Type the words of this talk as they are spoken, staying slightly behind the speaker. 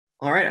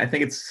All right, I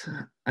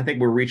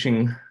think we're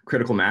reaching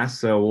critical mass,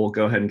 so we'll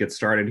go ahead and get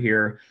started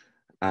here.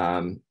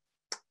 Um,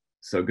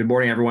 so good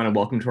morning, everyone, and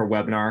welcome to our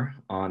webinar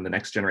on the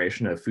next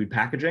generation of food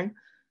packaging.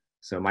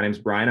 So my name is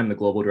Brian, I'm the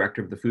Global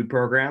Director of the Food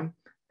Program,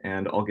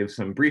 and I'll give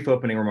some brief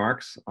opening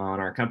remarks on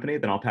our company,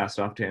 then I'll pass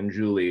it off to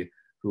Julie,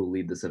 who will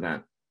lead this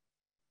event.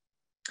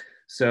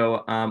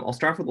 So I'll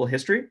start with a little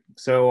history.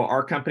 So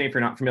our company, if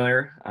you're not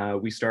familiar, our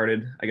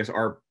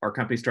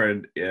company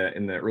started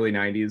in the early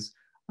 90s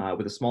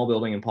with a small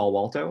building in Palo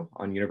Alto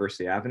on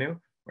University Avenue,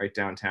 right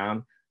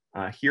downtown.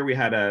 Here we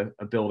had a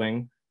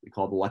building we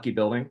called the Lucky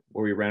Building,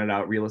 where we rented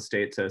out real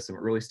estate to some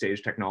early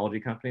stage technology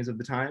companies of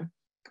the time.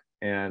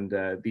 And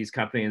these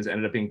companies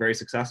ended up being very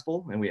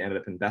successful, and we ended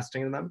up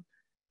investing in them.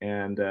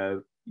 And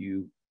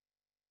you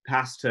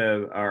pass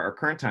to our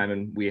current time,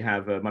 and we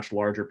have a much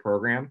larger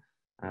program.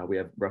 We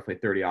have roughly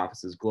 30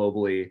 offices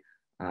globally,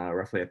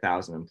 roughly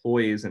 1,000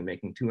 employees, and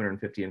making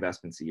 250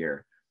 investments a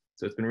year.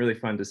 So it's been really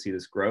fun to see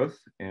this growth.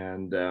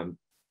 And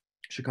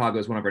Chicago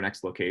is one of our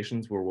next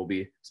locations where we'll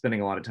be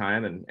spending a lot of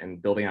time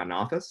and building out an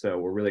office. So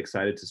we're really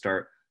excited to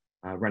start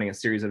running a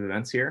series of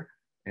events here.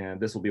 And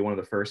this will be one of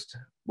the first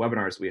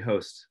webinars we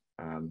host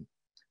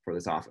for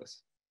this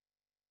office.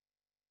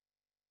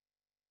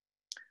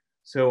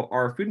 So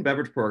our food and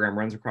beverage program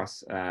runs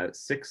across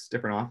 6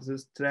 different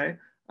offices today.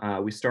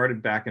 We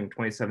started back in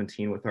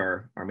 2017 with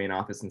our main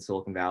office in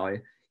Silicon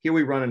Valley. Here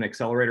we run an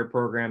accelerator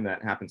program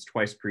that happens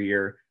twice per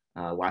year,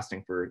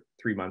 lasting for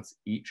 3 months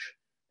each.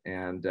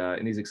 And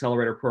in these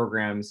accelerator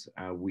programs,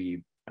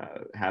 we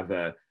have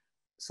a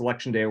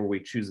selection day where we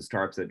choose the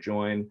startups that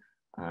join.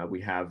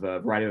 We have a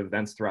variety of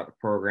events throughout the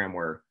program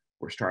where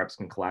startups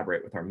can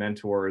collaborate with our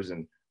mentors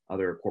and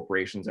other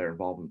corporations that are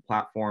involved in the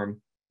platform.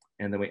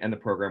 And then we end the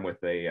program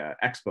with a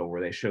expo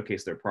where they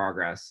showcase their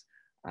progress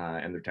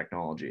and their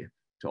technology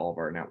to all of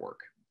our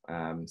network.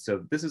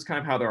 So this is kind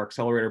of how our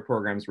accelerator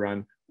programs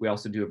run. We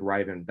also do a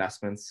variety of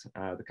investments.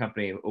 The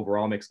company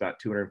overall makes about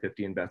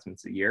 250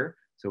 investments a year.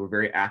 So we're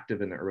very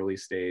active in the early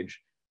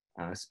stage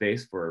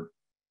space for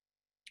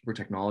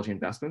technology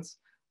investments.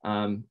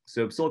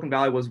 So Silicon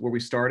Valley was where we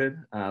started.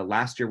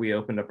 Last year, we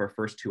opened up our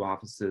first 2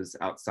 offices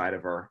outside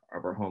of our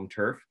home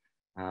turf,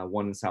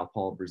 one in Sao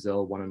Paulo,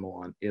 Brazil, one in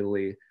Milan,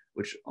 Italy,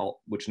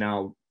 which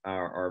now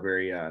are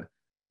very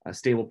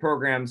stable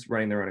programs,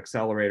 running their own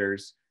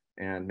accelerators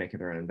and making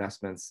their own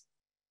investments.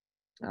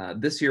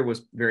 This year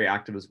was very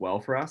active as well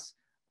for us.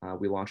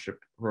 We launched a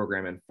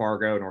program in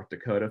Fargo, North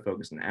Dakota,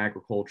 focused on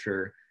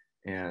agriculture,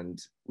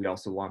 and we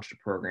also launched a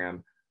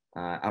program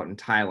out in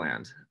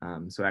Thailand.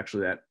 So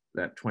actually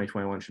that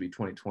 2021 should be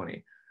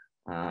 2020.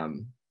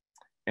 And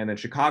then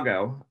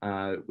Chicago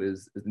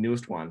is the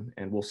newest one,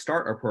 and we'll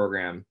start our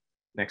program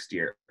next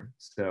year.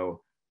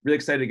 So really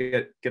excited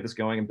to get this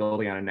going and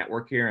building on a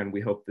network here. And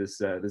we hope this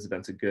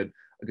event's a good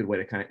way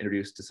to kind of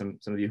introduce to some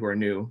of you who are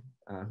new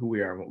who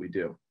we are and what we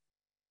do.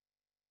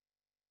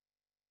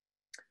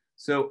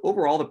 So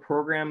overall,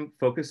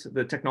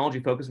 the technology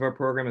focus of our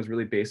program is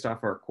really based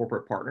off our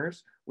corporate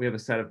partners. We have a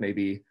set of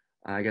maybe,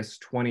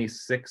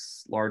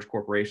 26 large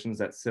corporations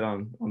that sit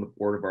on the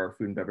board of our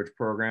food and beverage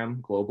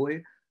program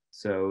globally.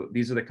 So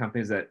these are the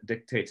companies that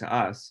dictate to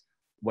us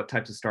what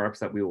types of startups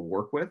that we will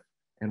work with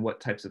and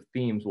what types of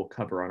themes we'll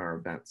cover on our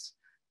events.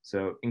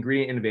 So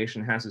ingredient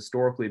innovation has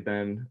historically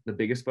been the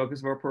biggest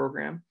focus of our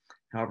program.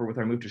 However, with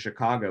our move to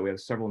Chicago, we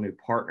have several new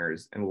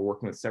partners, and we're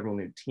working with several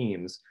new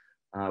teams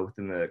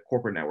within the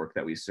corporate network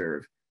that we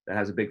serve that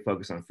has a big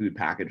focus on food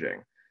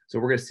packaging. So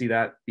we're going to see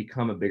that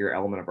become a bigger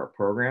element of our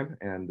program,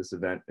 and this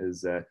event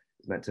is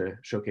meant to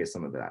showcase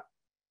some of that.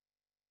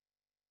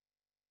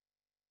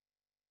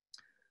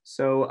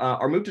 So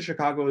our move to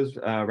Chicago is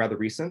rather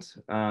recent.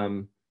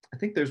 I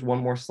think there's one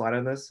more slide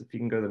on this, if you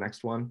can go to the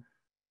next one.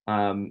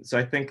 So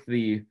I think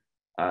the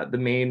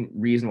main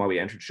reason why we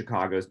entered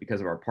Chicago is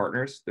because of our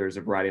partners. There's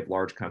a variety of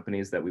large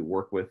companies that we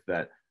work with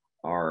that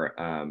are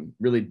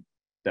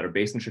that are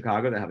based in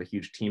Chicago, that have a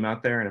huge team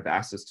out there and have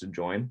asked us to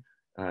join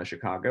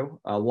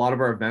Chicago. A lot of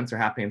our events are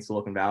happening in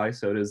Silicon Valley,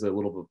 so it is a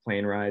little bit of a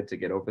plane ride to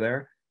get over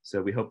there.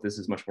 So we hope this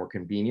is much more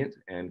convenient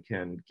and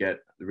can get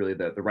really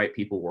the right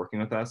people working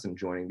with us and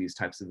joining these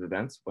types of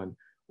events when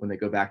they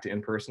go back to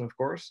in-person, of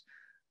course.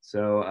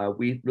 So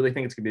we really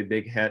think it's going to be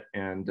a big hit,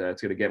 and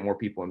it's going to get more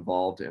people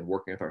involved in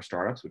working with our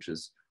startups, which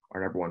is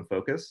our #1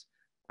 focus.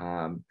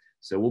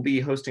 So we'll be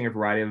hosting a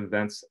variety of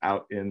events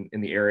out in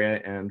the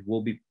area, and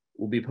we'll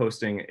be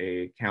posting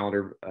a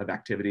calendar of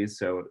activities.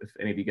 So if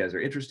any of you guys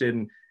are interested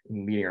in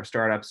meeting our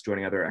startups,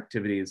 joining other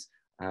activities,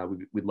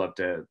 we'd love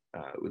to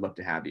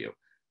have you.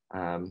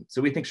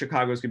 So we think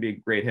Chicago is going to be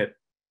a great hit,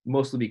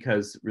 mostly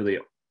because really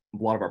a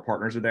lot of our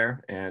partners are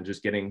there, and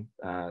just getting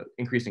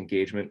increased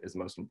engagement is the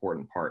most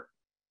important part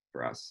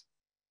for us.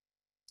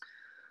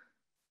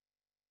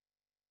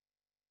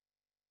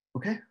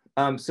 Okay,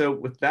 so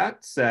with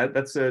that said,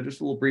 that's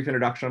just a little brief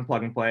introduction on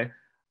Plug and Play.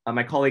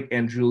 My colleague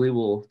Julie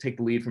will take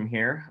the lead from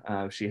here.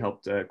 She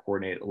helped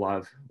coordinate a lot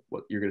of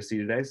what you're going to see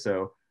today.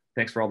 So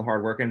thanks for all the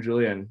hard work,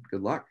 Julie, and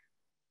good luck.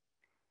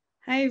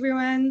 Hi,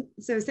 everyone.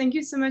 So thank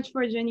you so much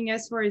for joining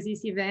us for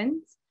this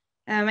event.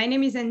 My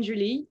name is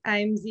Anjuli.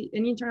 I'm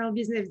an internal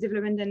business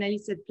development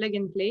analyst at Plug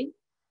and Play,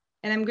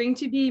 and I'm going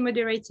to be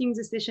moderating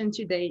the session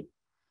today.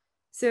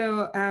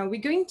 So we're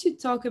going to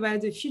talk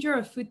about the future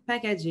of food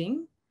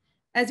packaging.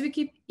 As we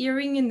keep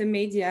hearing in the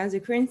media,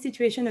 the current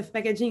situation of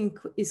packaging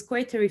is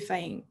quite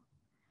terrifying.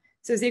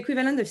 So the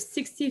equivalent of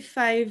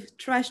 65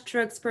 trash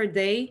trucks per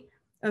day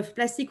of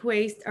plastic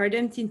waste are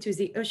dumped into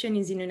the ocean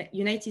in the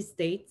United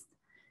States.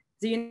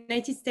 The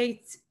United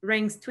States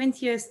ranks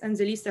 20th on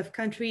the list of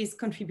countries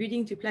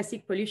contributing to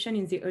plastic pollution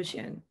in the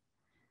ocean.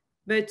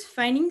 But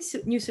finding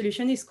new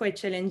solutions is quite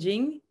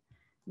challenging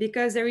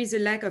because there is a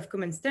lack of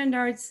common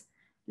standards.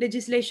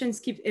 Legislations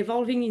keep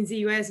evolving in the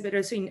US, but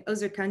also in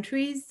other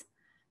countries.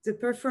 The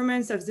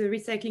performance of the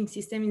recycling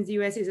system in the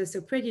US is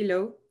also pretty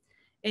low.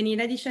 And in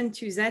addition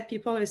to that,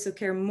 people also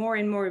care more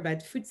and more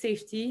about food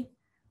safety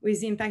with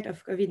the impact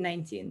of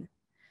COVID-19.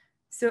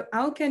 So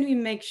how can we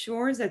make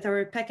sure that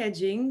our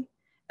packaging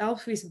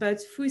helps with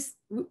both food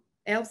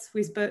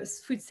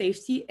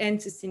safety and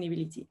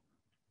sustainability?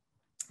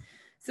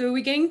 So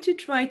we're going to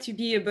try to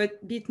be a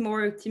bit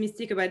more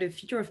optimistic about the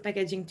future of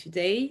packaging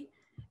today.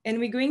 And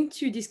we're going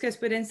to discuss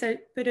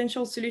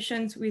potential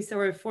solutions with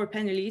our 4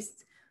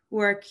 panelists who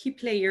are key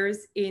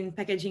players in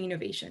packaging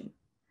innovation.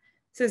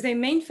 So the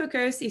main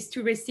focus is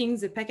to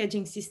rethink the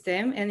packaging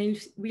system, and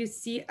we'll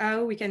see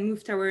how we can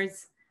move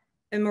towards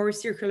a more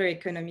circular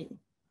economy.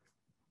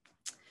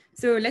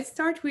 So let's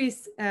start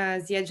with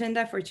the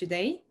agenda for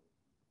today.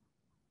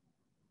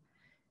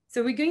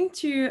 So we're going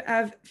to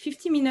have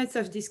 50 minutes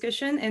of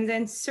discussion and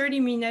then 30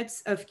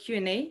 minutes of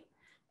Q&A.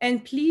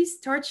 And please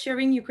start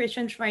sharing your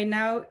questions right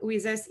now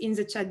with us in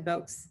the chat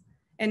box.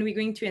 And we're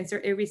going to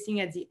answer everything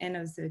at the end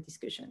of the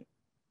discussion.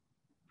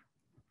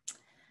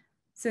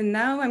 So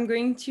now I'm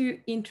going to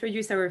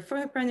introduce our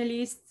 4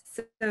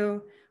 panelists.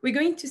 So we're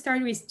going to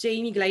start with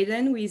Jamie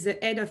Glyden, who is the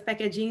head of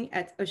packaging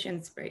at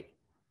Ocean Spray.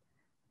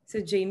 So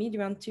Jamie, do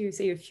you want to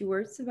say a few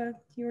words about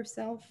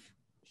yourself?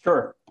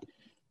 Sure.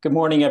 Good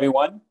morning,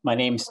 everyone. My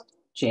name's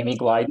Jamie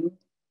Glyden,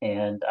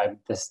 and I'm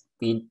the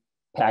lead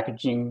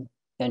packaging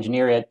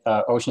engineer at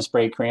Ocean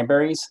Spray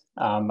Cranberries.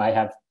 I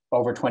have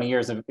over 20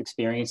 years of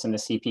experience in the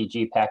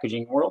CPG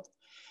packaging world.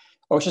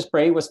 Ocean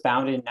Spray was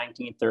founded in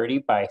 1930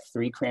 by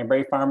 3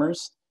 cranberry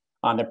farmers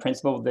on the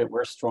principle that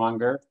we're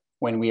stronger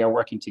when we are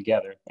working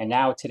together. And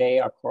now today,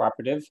 our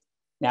cooperative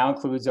now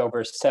includes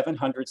over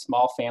 700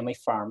 small family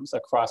farms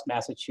across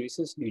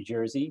Massachusetts, New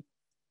Jersey,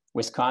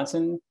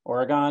 Wisconsin,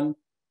 Oregon,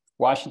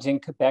 Washington,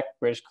 Quebec,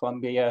 British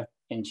Columbia,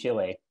 and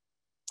Chile.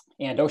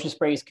 And Ocean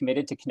Spray is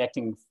committed to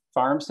connecting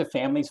farms to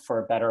families for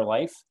a better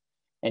life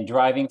and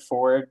driving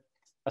forward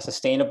a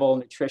sustainable,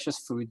 nutritious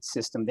food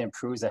system that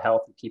improves the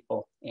health of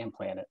people and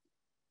planet.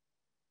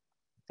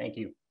 Thank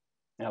you.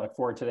 And I look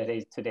forward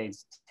to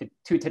today's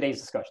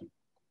discussion.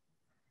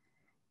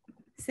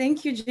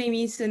 Thank you,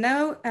 Jamie. So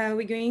now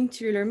we're going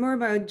to learn more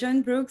about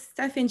John Brooks,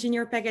 Staff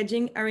Engineer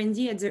Packaging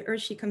R&D at the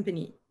Hershey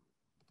Company.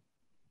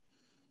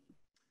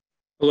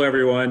 Hello,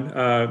 everyone.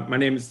 My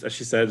name is, as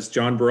she said, is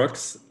John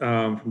Brooks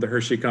from the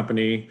Hershey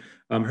Company.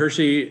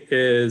 Hershey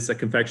is a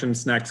confection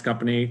snacks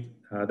company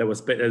that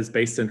is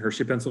based in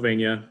Hershey,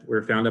 Pennsylvania. We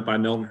were founded by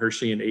Milton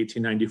Hershey in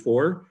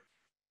 1894.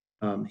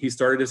 He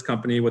started his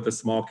company with a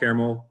small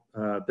caramel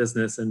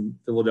business in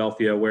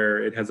Philadelphia,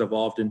 where it has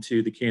evolved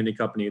into the candy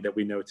company that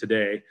we know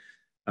today.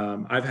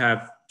 I've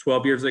had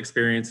 12 years of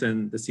experience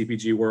in the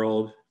CPG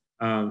world,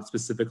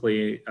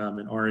 specifically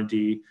in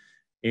R&D.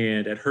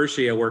 And at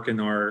Hershey, I work in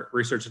our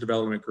research and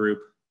development group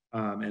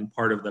and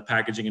part of the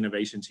packaging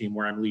innovation team,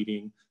 where I'm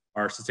leading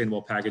our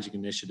sustainable packaging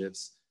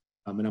initiatives.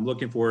 And I'm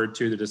looking forward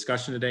to the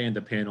discussion today and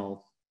the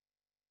panel.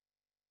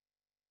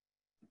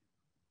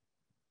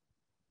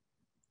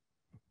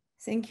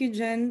 Thank you,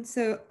 John.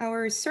 So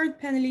our 3rd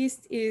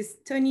panelist is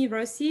Tony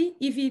Rossi,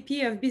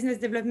 EVP of Business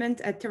Development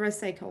at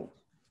Terracycle.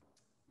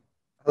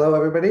 Hello,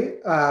 everybody.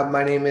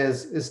 My name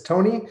is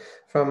Tony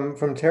from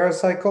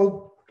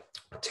Terracycle.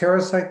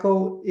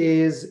 Terracycle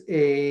is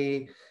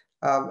a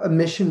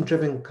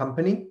mission-driven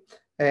company,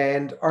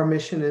 and our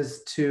mission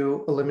is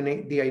to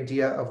eliminate the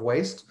idea of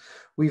waste.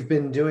 We've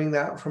been doing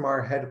that from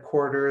our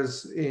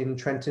headquarters in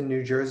Trenton,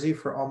 New Jersey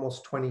for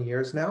almost 20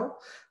 years now.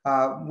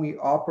 We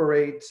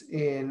operate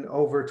in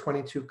over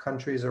 22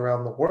 countries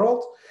around the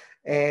world,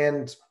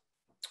 and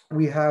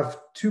we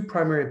have 2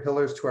 primary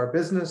pillars to our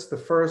business. The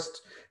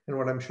first, and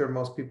what I'm sure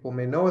most people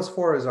may know us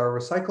for, is our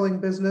recycling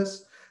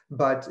business.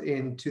 But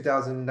in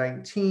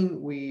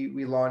 2019,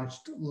 we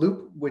launched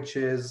Loop, which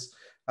is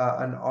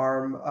an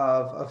arm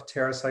of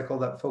Terracycle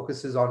that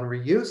focuses on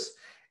reuse.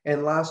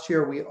 And last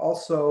year, we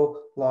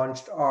also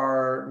launched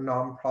our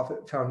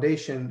nonprofit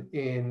foundation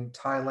in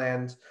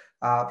Thailand,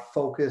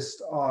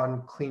 focused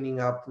on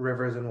cleaning up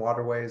rivers and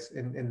waterways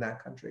in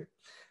that country.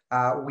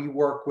 We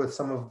work with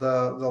some of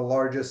the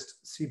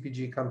largest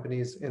CPG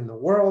companies in the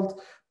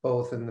world,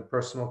 both in the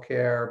personal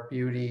care,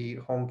 beauty,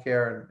 home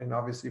care, and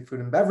obviously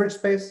food and beverage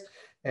space,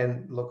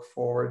 and look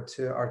forward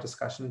to our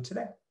discussion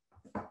today.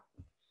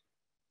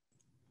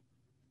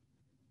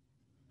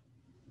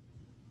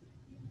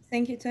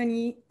 Thank you,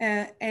 Tony.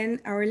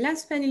 And our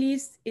last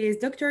panelist is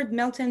Dr.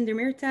 Melton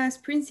Demirtas,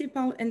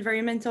 Principal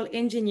Environmental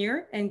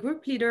Engineer and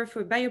Group Leader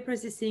for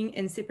Bioprocessing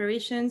and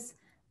Separations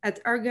at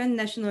Argonne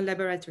National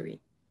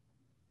Laboratory.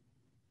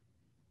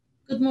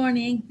 Good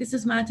morning. This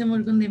is Meltem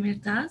Urgun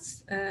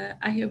Demirtas.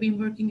 I have been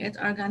working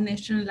at Argonne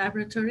National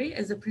Laboratory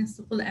as a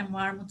Principal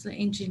Environmental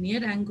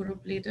Engineer and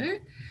Group Leader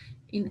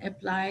in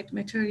Applied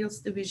Materials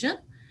Division.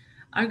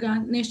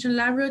 Argonne National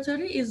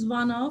Laboratory is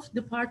one of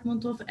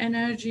Department of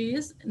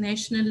Energy's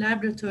national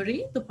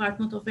laboratory.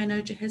 Department of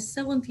Energy has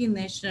 17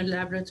 national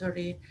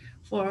laboratory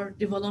for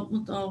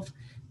development of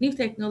new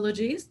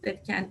technologies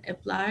that can be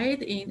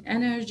applied in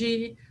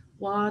energy,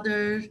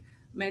 water,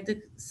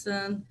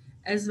 medicine,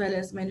 as well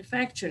as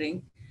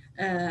manufacturing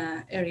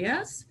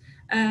areas.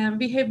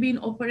 We have been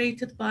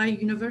operated by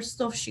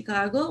University of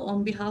Chicago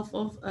on behalf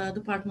of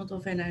Department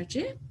of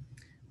Energy.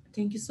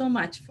 Thank you so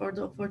much for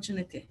the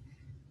opportunity.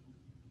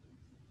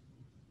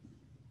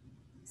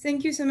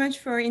 Thank you so much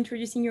for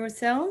introducing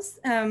yourselves.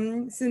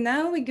 So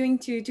now we're going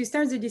to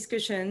start the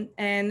discussion.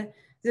 And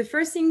the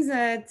first thing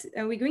that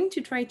we're going to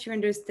try to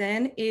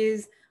understand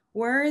is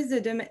where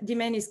the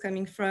demand is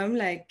coming from,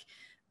 like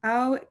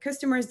how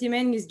customers'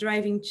 demand is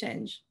driving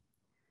change.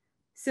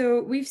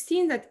 So we've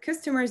seen that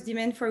customers'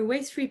 demand for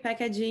waste-free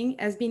packaging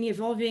has been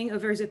evolving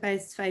over the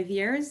past 5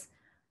 years.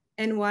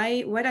 And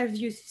why? What have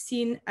you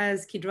seen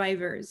as key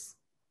drivers?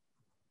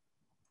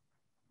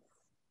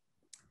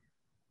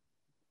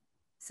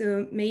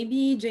 So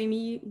maybe,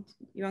 Jamie,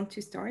 you want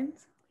to start?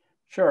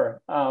 Sure.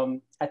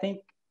 I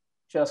think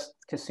just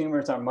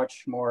consumers are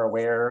much more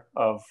aware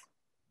of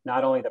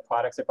not only the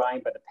products they're buying,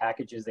 but the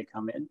packages they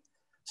come in.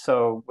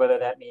 So whether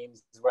that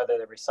means whether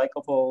they're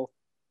recyclable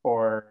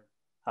or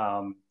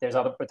there's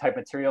other type of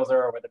materials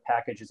there, or whether the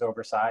package is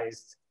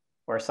oversized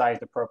or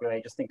sized appropriately.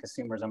 I just think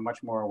consumers are much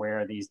more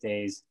aware these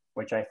days,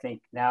 which I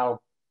think now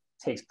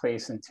takes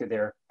place into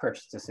their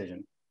purchase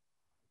decision.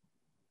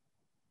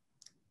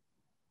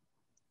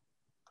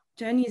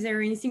 Jen, is there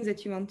anything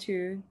that you want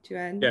to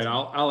add? Yeah, and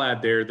I'll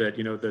add there that,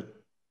 you know, the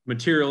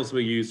materials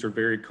we use are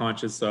very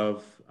conscious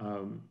of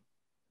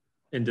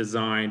in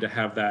design to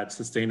have that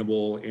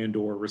sustainable and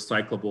or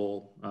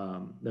recyclable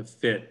the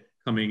fit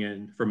coming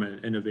in from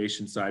an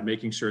innovation side,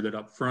 making sure that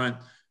up front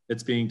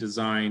it's being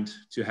designed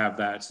to have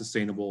that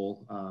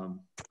sustainable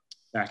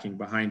backing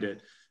behind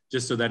it,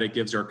 just so that it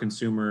gives our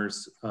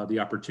consumers the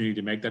opportunity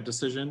to make that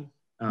decision.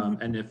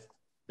 And if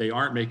they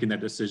aren't making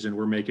that decision,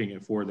 we're making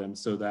it for them,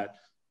 so that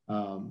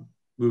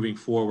moving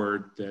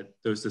forward, that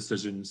those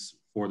decisions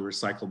for the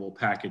recyclable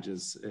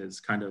packages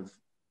is kind of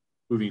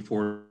moving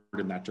forward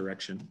in that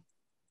direction.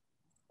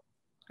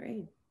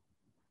 Great.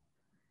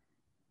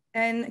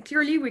 And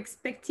clearly we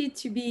expect it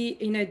to be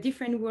in a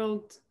different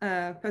world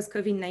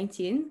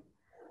post-COVID-19,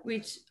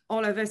 which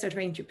all of us are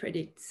trying to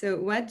predict. So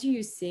what do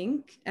you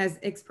think, as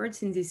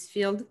experts in this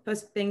field,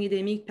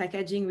 post-pandemic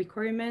packaging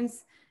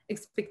requirements,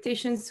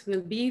 expectations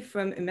will be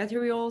from a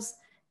materials,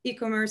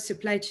 e-commerce,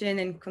 supply chain,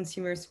 and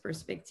consumers'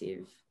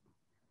 perspective?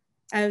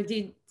 How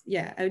did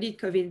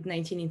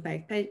COVID-19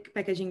 impact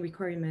packaging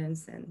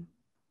requirements? And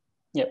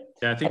Yep.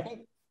 Yeah, I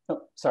think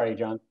oh, sorry,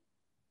 John.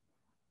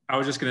 I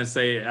was just going to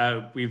say,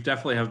 we've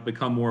definitely have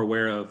become more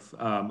aware of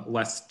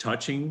less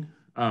touching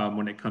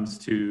when it comes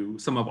to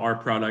some of our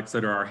products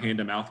that are our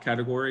hand-to-mouth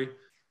category.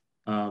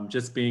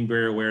 Just being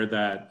very aware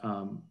that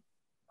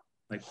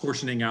like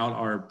portioning out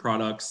our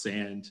products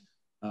and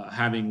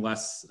having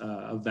less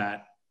of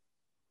that,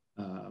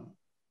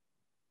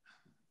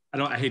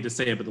 I hate to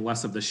say it, but the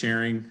less of the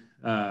sharing,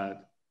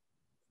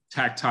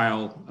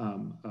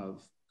 tactile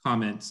of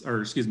comments,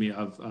 or excuse me,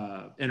 of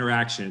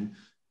interaction.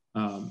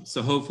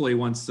 So hopefully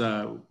once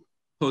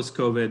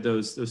post-COVID,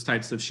 those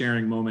types of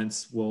sharing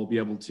moments will be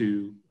able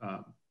to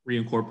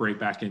reincorporate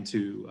back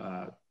into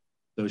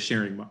those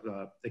sharing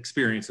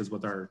experiences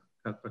with our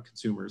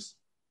consumers.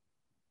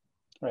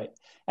 Right.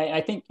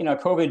 I think, you know,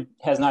 COVID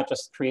has not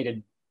just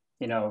created,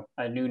 you know,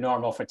 a new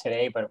normal for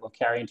today, but it will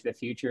carry into the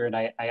future. And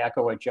I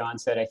echo what John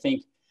said. I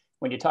think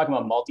when you're talking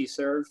about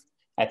multi-serve,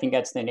 I think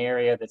that's an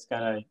area that's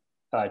going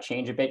to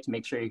change a bit to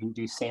make sure you can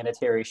do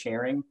sanitary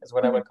sharing, is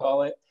what I would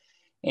call it.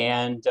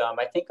 And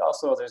I think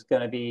also there's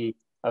going to be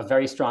a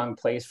very strong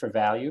place for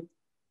value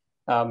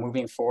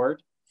moving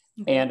forward.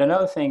 And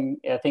another thing,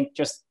 I think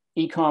just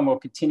e-com will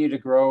continue to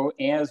grow,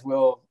 as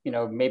will, you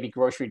know, maybe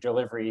grocery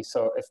delivery.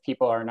 So if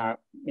people are not,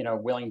 you know,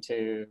 willing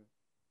to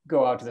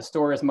go out to the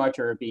store as much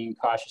or being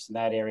cautious in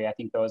that area, I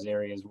think those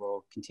areas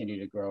will continue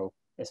to grow,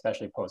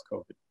 especially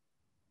post-COVID.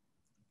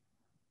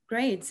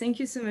 Great, thank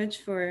you so much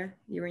for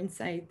your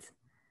insight.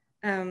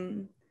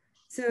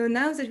 So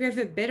now that we have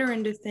a better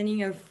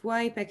understanding of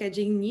why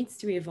packaging needs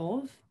to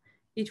evolve,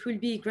 it will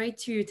be great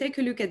to take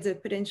a look at the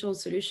potential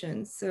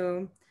solutions.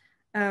 So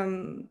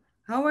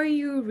how are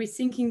you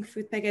rethinking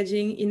food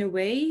packaging in a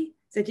way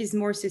that is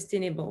more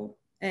sustainable?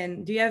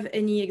 And do you have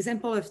any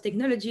example of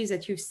technologies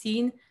that you've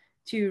seen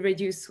to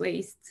reduce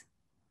waste?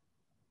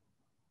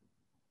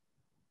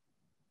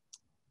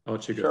 I'll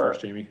let you go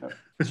first, Jamie.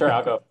 Sure,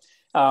 I'll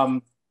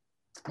go.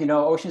 You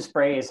know, Ocean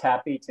Spray is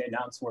happy to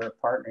announce we're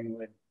partnering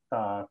with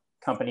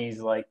companies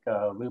like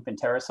Loop and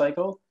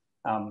Terracycle.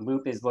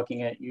 Loop is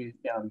looking at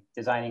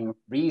designing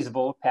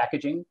reusable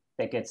packaging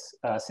that gets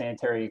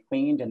sanitary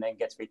cleaned and then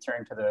gets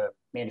returned to the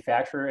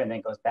manufacturer and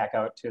then goes back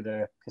out to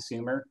the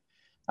consumer.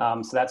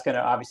 So that's going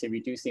to obviously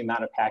reduce the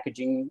amount of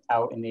packaging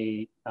out in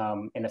the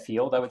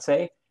field, I would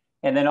say.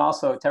 And then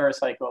also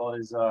Terracycle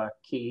is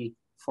key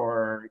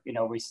for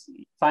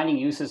finding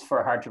uses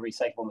for hard to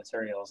recycle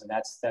materials, and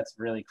that's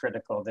really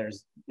critical.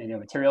 There's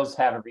materials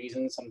have a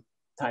reason.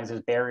 Sometimes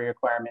there's barrier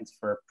requirements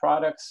for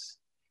products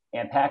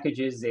and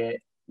packages that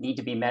need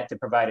to be met to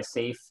provide a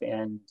safe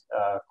and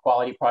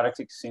quality product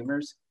to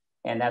consumers.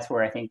 And that's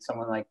where I think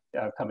someone like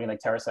a company like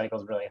Terracycle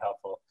is really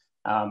helpful.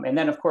 And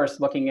then, of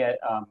course, looking at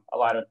a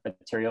lot of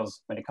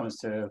materials when it comes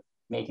to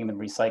making them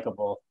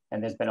recyclable,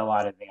 and there's been a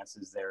lot of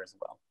advances there as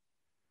well.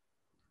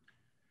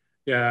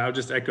 Yeah, I'll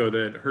just echo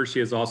that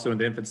Hershey is also in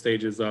the infant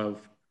stages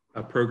of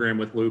a program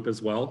with Loop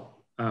as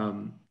well.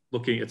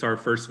 It's our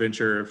first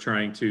venture of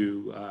trying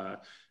to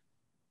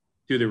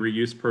do the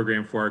reuse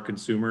program for our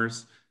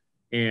consumers.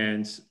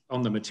 And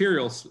on the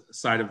materials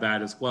side of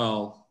that as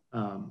well,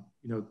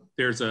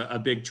 there's a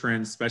big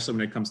trend, especially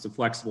when it comes to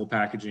flexible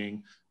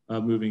packaging,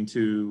 moving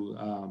to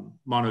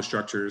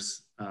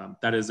monostructures.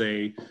 That is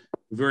a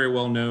very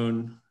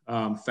well-known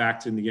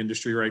fact in the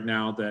industry right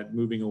now, that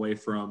moving away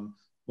from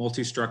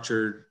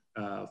multi-structured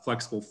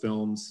flexible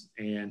films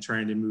and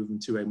trying to move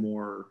into a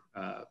more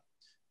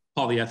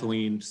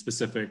polyethylene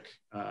specific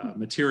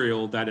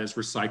material that is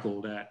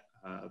recycled at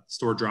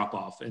store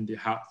drop-off. And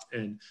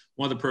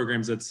one of the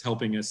programs that's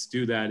helping us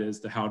do that is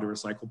the How to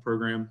Recycle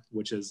program,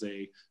 which is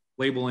a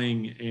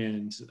labeling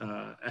and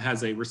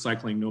has a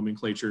recycling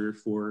nomenclature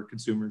for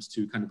consumers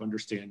to kind of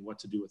understand what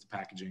to do with the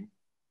packaging,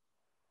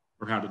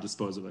 or how to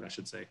dispose of it, I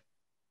should say.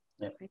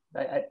 Yeah,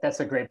 that's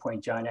a great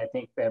point, John. I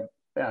think that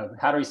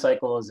how to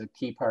recycle is a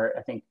key part.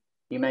 I think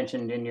you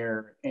mentioned in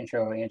your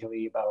intro,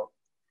 Anjali,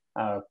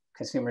 about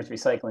consumers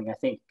recycling. I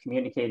think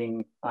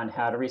communicating on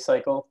how to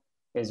recycle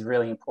is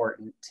really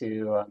important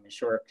to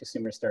ensure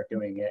consumers start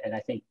doing it. And I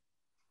think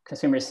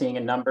consumers seeing a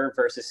number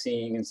versus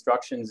seeing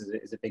instructions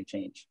is a big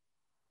change.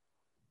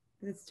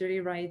 That's totally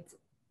right.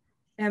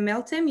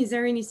 Meltem, is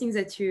there anything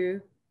that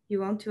you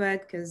want to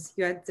add, because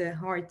you're at the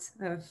heart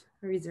of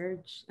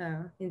research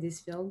in this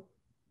field?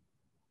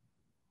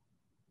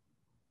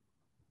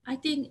 I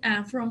think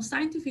from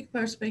scientific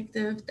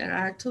perspective, there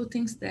are two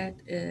things that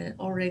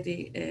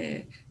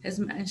already has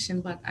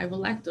mentioned, but I would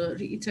like to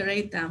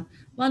reiterate them.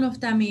 One of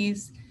them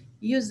is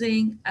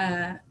using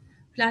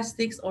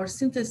plastics or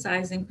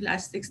synthesizing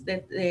plastics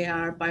that they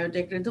are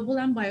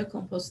biodegradable and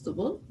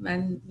biocompostable.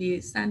 When we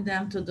send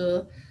them to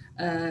the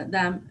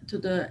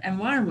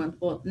environment,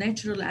 both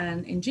natural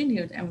and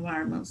engineered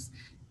environments,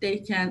 they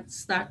can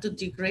start to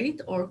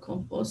degrade or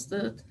compost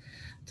it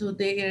to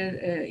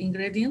their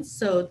ingredients,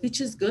 so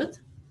which is good.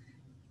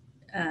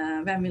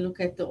 When we look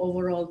at the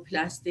overall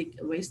plastic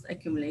waste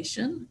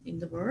accumulation in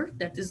the world,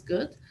 that is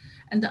good.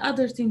 And the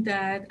other thing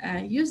that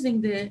using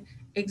the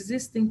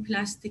existing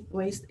plastic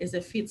waste as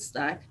a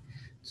feedstock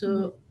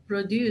to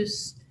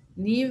produce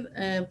new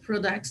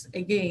products,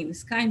 again,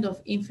 is kind of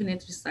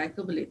infinite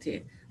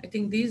recyclability. I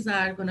think these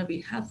are going to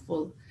be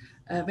helpful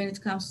when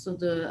it comes to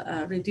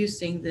the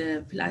reducing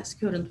the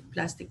current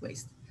plastic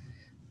waste.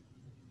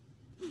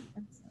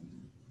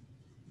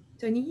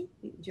 Tony?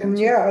 And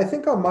yeah, I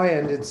think on my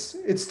end,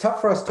 it's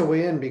tough for us to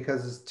weigh in,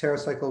 because as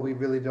Terracycle, we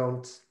really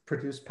don't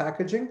produce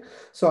packaging.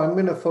 So I'm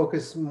going to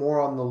focus more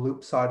on the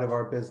Loop side of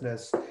our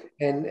business.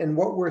 And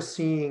what we're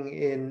seeing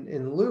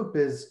in Loop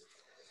is,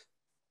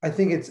 I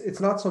think it's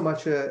not so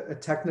much a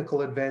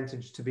technical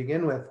advantage to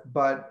begin with,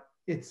 but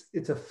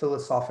it's a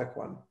philosophic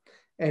one.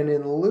 And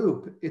in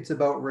Loop, it's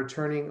about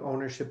returning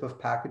ownership of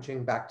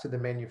packaging back to the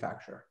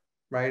manufacturer,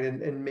 right?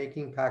 And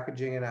making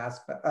packaging an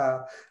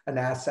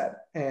asset.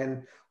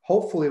 And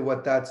hopefully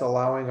what that's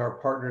allowing our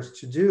partners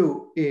to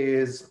do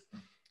is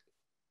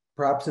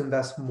perhaps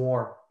invest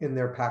more in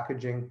their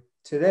packaging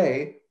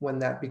today, when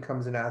that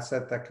becomes an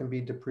asset that can be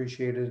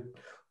depreciated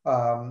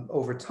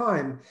over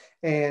time.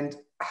 And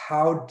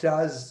how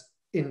does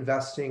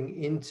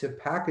investing into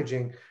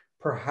packaging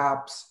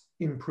perhaps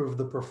improve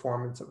the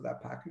performance of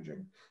that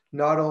packaging,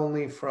 not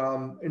only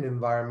from an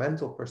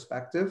environmental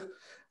perspective,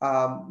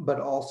 but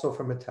also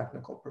from a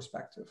technical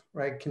perspective,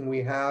 right? Can we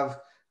have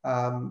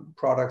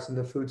products in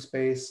the food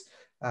space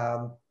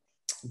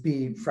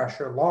be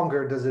fresher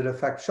longer? Does it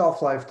affect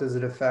shelf life? Does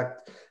it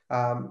affect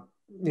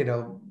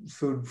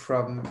food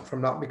from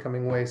not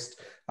becoming waste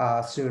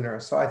sooner?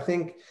 So I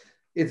think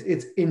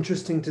it's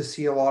interesting to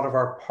see a lot of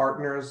our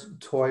partners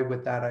toy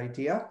with that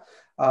idea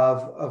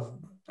of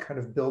kind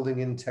of building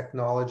in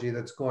technology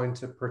that's going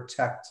to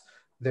protect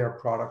their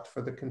product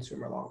for the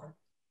consumer longer.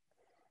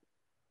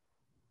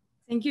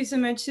 Thank you so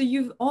much. So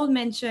you've all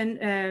mentioned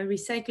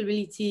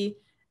recyclability,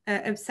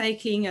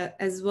 upcycling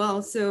as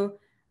well. So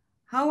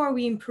how are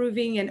we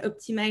improving and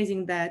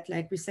optimizing that,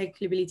 like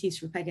recyclability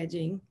through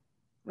packaging?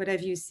 What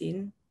have you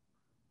seen?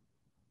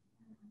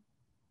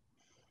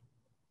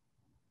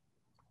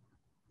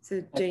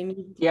 So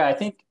Jamie. Yeah,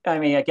 I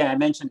mean, again, I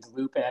mentioned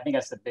Loop, and I think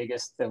that's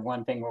the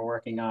one thing we're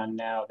working on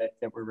now that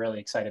we're really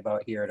excited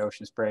about here at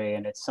Ocean Spray.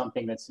 And it's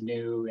something that's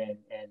new and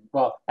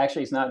well,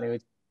 actually it's not new.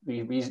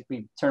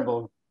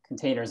 Returnable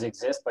containers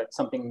exist, but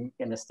something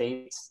in the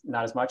States,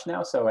 not as much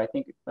now. So I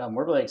think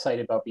we're really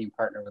excited about being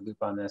partnered with Loop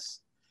on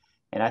this.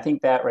 And I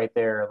think that right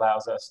there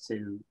allows us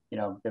to,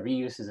 the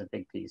reuse is a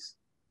big piece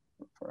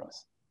for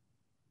us.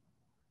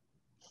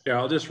 Yeah,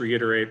 I'll just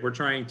reiterate, we're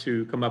trying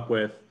to come up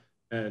with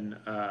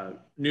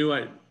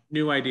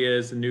new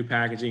ideas and new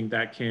packaging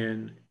that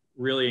can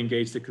really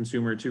engage the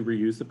consumer to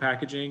reuse the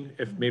packaging,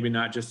 if maybe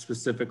not just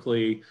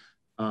specifically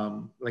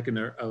like in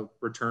a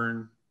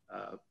return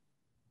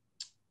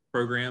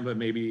program, but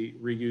maybe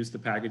reuse the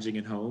packaging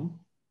at home.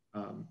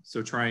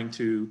 So trying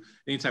to,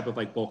 any type of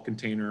like bulk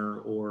container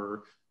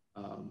or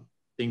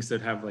things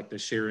that have like the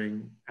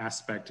sharing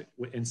aspect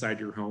inside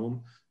your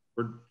home.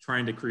 We're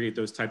trying to create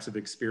those types of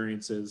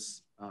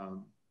experiences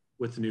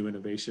with new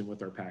innovation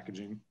with our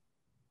packaging.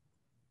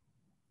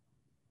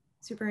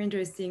 Super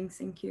interesting,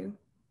 thank you.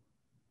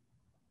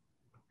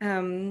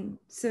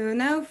 So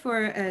now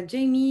for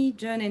Jamie,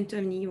 John, and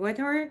Tony, what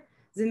are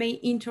the main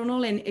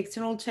internal and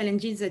external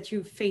challenges that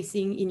you're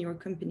facing in your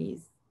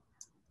companies?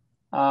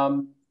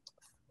 From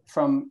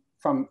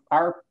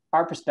our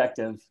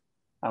perspective,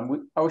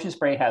 Ocean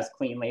Spray has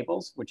clean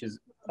labels, which is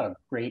a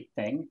great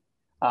thing.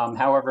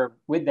 However,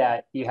 with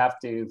that, you have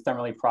to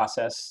thermally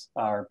process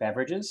our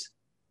beverages.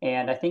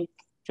 And I think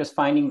just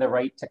finding the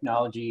right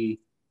technology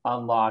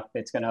unlock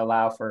that's going to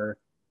allow for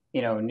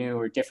new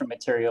or different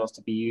materials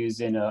to be used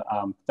in a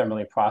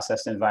thermally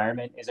processed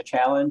environment is a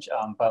challenge.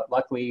 But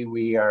luckily,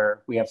 we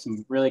have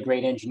some really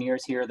great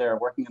engineers here that are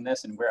working on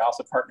this, and we're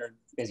also partnered,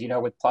 as you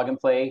know, with Plug and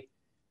Play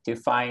to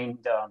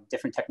find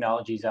different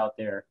technologies out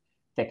there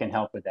that can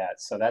help with that.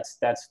 So that's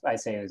I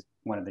say is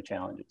one of the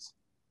challenges.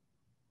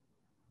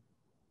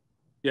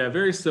 Yeah,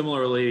 very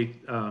similarly,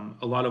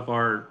 a lot of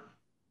our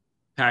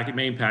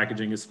main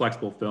packaging is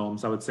flexible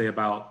films. I would say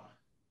about,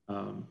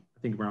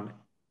 I think around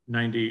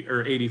 90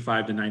 or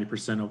 85 to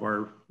 90% of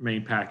our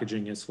main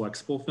packaging is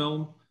flexible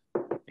film.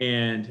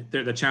 And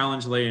the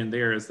challenge laying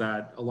there is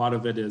that a lot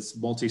of it is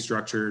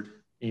multi-structured,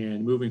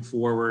 and moving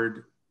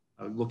forward,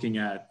 looking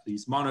at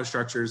these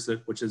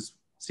monostructures, which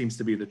seems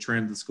to be the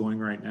trend that's going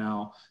right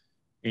now.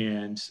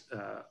 And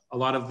a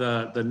lot of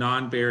the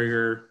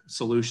non-barrier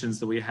solutions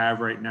that we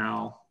have right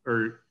now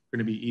are going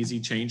to be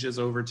easy changes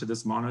over to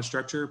this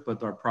monostructure,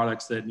 but our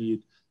products that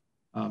need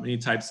any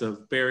types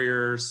of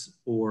barriers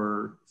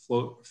or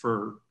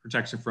for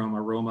protection from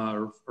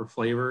aroma or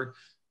flavor,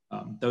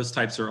 those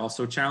types are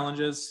also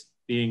challenges,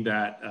 being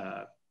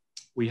that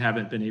we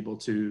haven't been able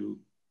to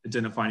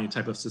identify any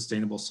type of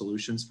sustainable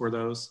solutions for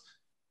those.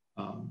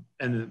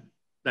 And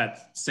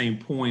that same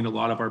point, a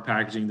lot of our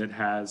packaging that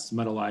has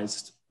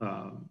metallized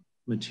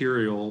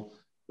material,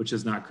 which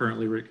is not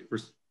currently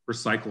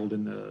recycled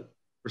in the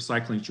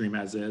recycling stream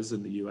as is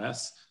in the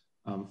US,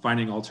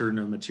 finding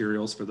alternative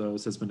materials for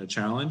those has been a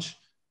challenge.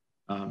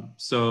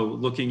 So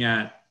looking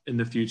at in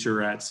the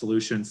future at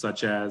solutions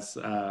such as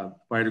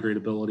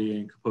biodegradability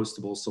and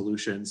compostable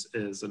solutions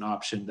is an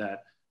option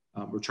that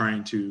we're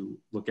trying to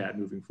look at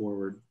moving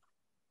forward.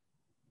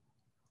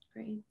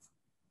 Great.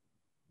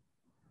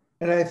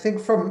 And I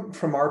think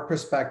from our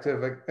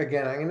perspective,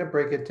 again, I'm going to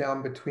break it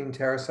down between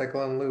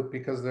Terracycle and Loop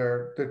because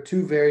they're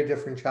two very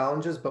different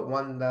challenges, but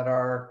one that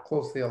are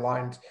closely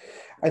aligned.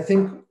 I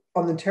think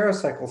on the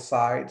Terracycle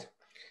side,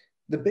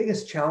 the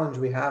biggest challenge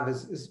we have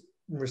is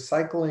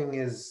recycling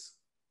is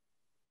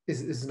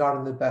not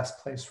in the best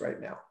place right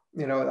now.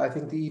 I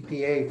think the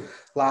EPA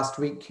last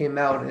week came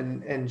out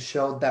and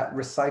showed that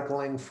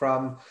recycling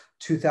from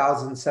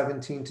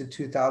 2017 to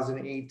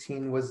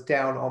 2018 was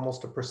down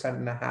almost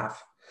 1.5%.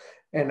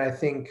 And I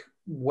think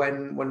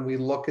when we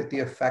look at the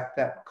effect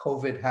that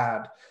COVID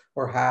had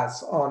or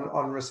has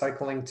on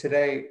recycling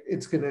today,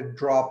 it's going to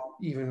drop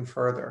even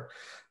further.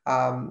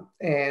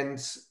 And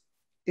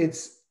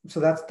so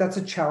that's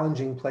a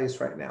challenging place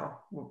right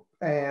now.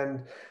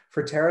 And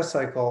for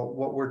Terracycle,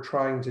 what we're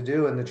trying to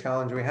do and the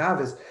challenge we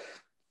have is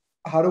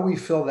how do we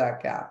fill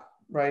that gap,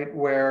 right?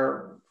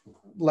 Where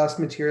less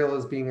material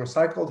is being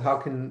recycled, how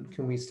can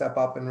we step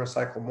up and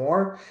recycle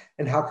more?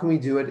 And how can we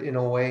do it in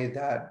a way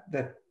that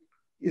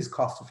is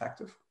cost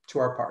effective to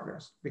our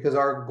partners? Because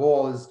our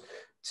goal is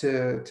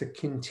to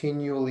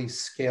continually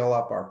scale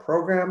up our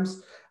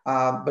programs,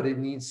 but it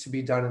needs to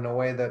be done in a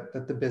way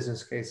that the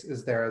business case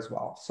is there as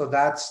well. So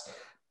that's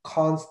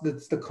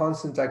the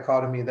constant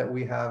dichotomy that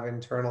we have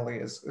internally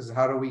is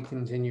how do we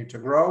continue to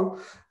grow,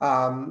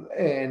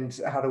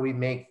 and how do we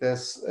make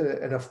this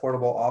an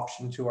affordable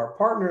option to our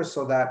partners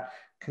so that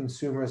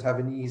consumers have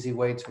an easy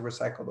way to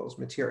recycle those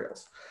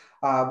materials.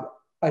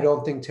 I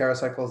don't think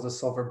Terracycle is a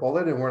silver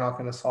bullet, and we're not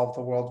going to solve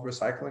the world's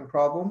recycling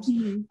problems.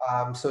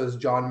 Mm-hmm. So as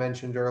John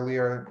mentioned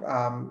earlier,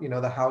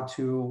 the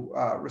how-to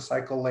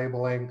recycle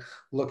labeling,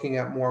 looking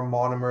at more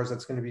monomers,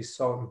 that's going to be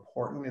so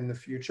important in the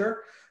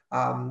future.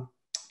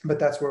 But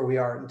that's where we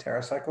are in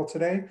Terracycle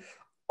today.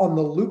 On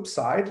the Loop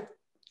side,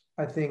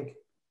 I think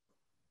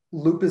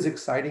Loop is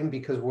exciting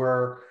because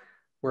we're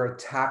we're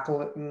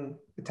tackling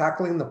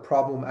the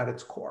problem at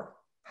its core.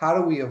 How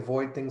do we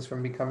avoid things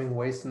from becoming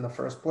waste in the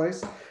first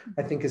place?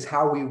 I think is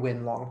how we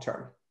win long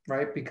term,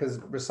 right? Because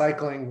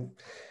recycling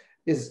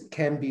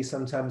can be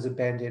sometimes a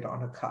Band-Aid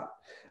on a cut.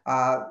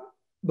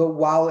 But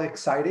while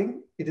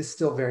exciting, it is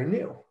still very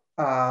new.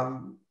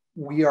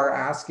 We are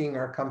asking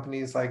our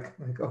companies like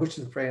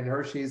Ocean Spray and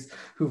Hershey's,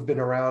 who've been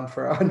around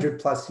for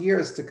 100+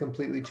 years, to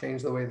completely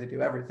change the way they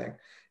do everything.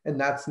 And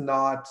that's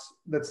not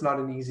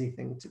an easy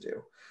thing to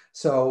do.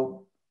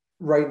 So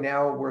right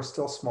now, we're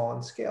still small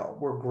in scale.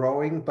 We're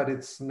growing, but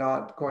it's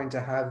not going to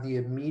have the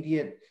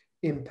immediate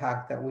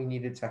impact that we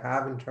needed to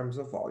have in terms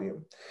of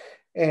volume.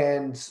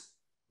 And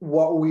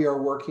what we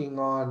are working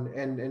on,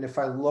 and if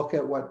I look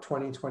at what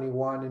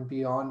 2021 and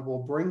beyond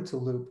will bring to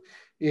Loop,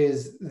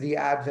 is the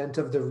advent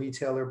of the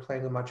retailer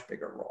playing a much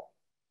bigger role,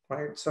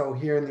 right? So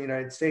here in the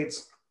United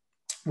States,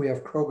 we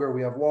have Kroger,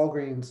 we have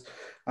Walgreens.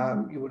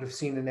 You would have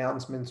seen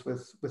announcements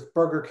with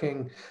Burger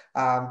King.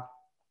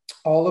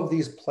 All of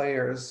these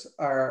players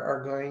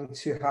are going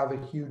to have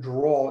a huge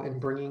role in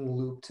bringing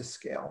Loop to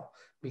scale,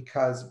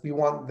 because we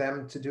want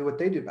them to do what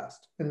they do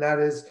best. And that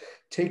is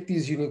take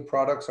these unique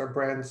products our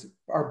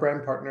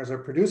brand partners are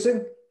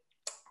producing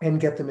and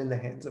get them in the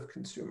hands of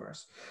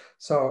consumers.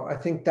 So I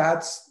think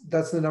that's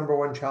the number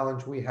one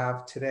challenge we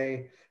have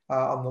today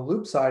on the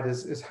Loop side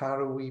is how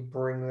do we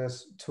bring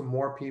this to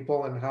more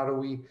people, and how do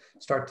we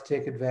start to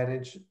take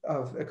advantage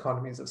of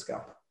economies of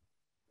scale?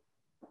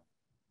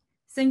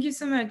 Thank you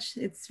so much.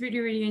 It's really,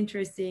 really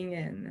interesting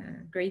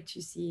and great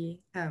to see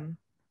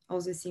all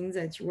the things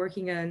that you're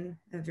working on,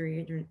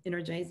 very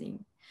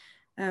energizing.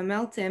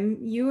 Meltem,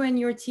 you and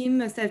your team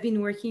must have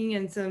been working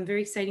on some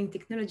very exciting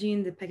technology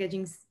in the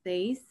packaging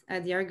space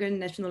at the Argonne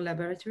National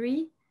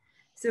Laboratory.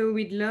 So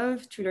we'd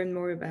love to learn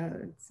more about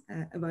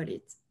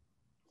it.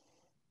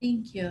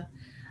 Thank you.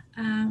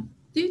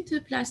 Due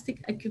to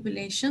plastic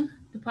accumulation,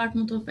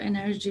 Department of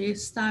Energy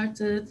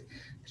started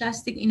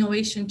Plastic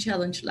Innovation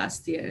Challenge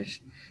last year,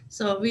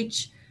 so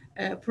which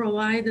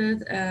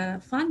provided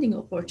funding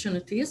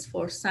opportunities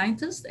for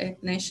scientists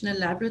at national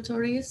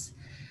laboratories,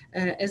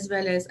 as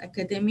well as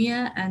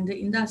academia and the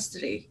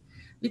industry.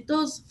 With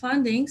those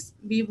fundings,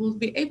 we will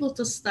be able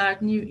to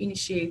start new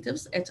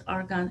initiatives at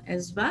Argonne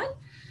as well.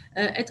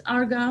 At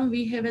Argonne,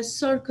 we have a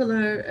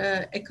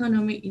circular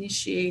economy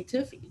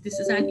initiative. This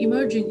is an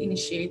emerging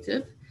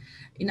initiative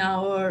in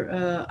our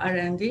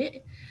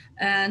R&D,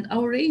 and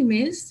our aim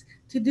is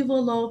to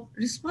develop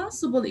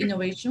responsible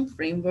innovation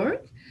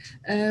framework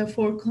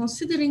for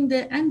considering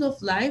the end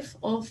of life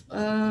of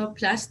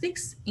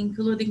plastics,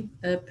 including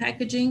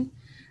packaging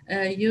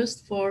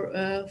used for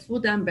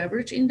food and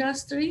beverage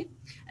industry.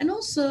 And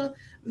also,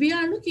 we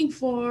are looking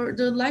for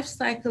the life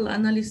cycle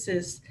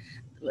analysis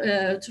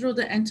through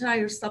the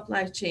entire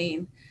supply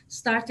chain,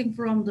 starting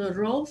from the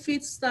raw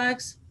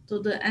feedstocks to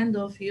the end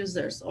of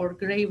users, or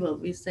gravel,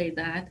 we say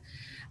that.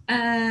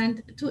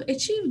 And to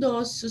achieve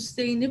those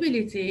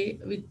sustainability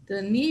with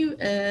the new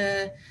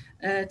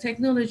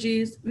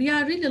technologies, we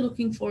are really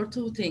looking for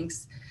two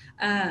things.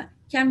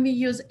 Can we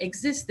use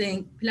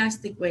existing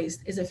plastic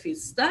waste as a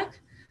feedstock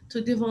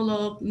to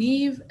develop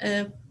new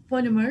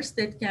polymers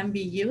that can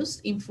be used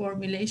in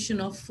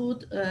formulation of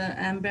food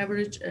and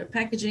beverage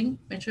packaging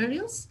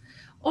materials?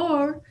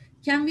 Or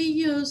can we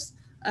use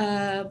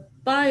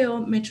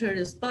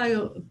biomaterials,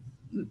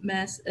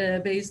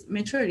 biomass-based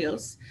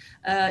materials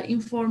in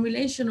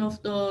formulation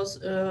of those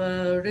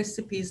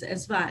recipes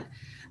as well?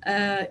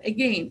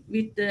 Again,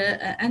 with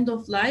the end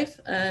of life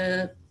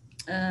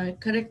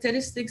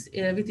characteristics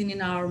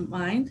within our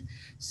mind.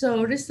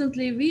 So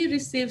recently we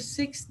received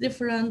 6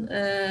 different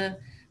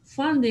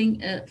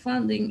funding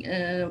from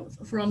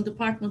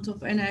Department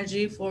of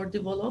Energy for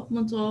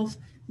development of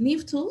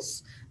new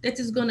tools that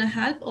is going to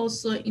help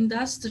also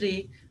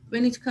industry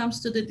when it comes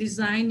to the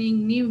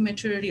designing new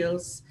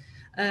materials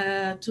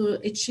to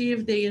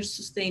achieve their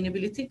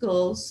sustainability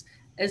goals,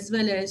 as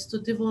well as to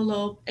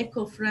develop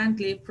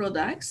eco-friendly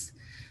products.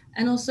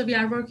 And also we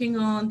are working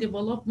on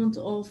development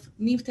of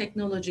new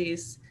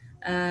technologies,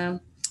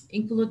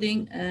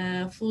 including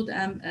food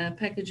and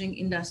packaging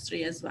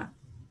industry as well.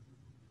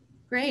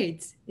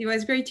 Great. It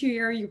was great to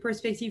hear your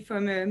perspective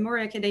from a more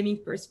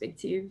academic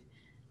perspective.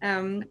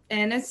 And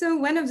also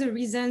one of the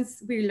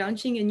reasons we're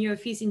launching a new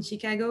office in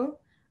Chicago,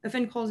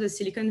 often called the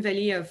Silicon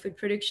Valley of food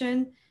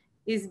production,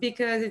 is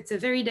because it's a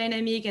very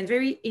dynamic and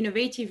very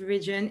innovative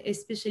region,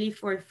 especially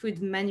for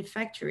food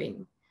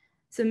manufacturing.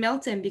 So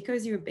Meltem,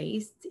 because you're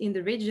based in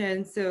the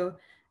region, so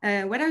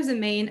what are the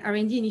main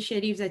R&D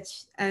initiatives that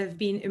have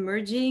been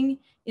emerging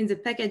in the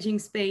packaging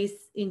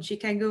space in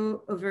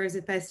Chicago over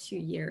the past few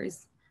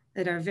years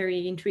that are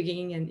very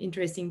intriguing and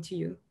interesting to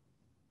you?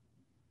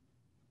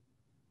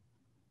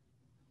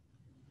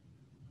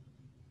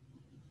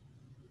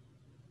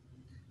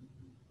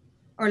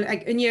 Or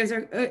like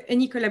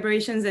any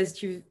collaborations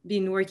that you've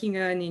been working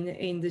on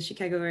in the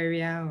Chicago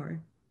area? Or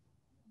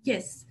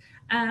yes,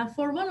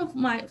 for one of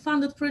my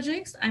funded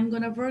projects, I'm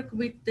going to work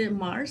with the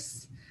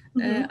Mars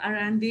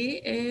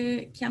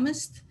R&D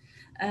chemist,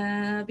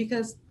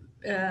 because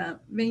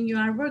when you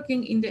are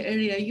working in the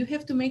area, you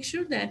have to make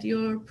sure that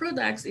your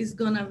products is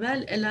gonna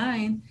well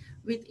align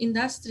with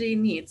industry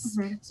needs.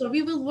 So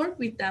we will work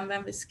with them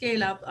when we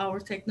scale up our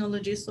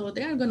technology. So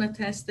they are gonna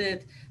test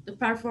it, the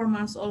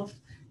performance of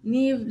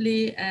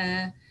newly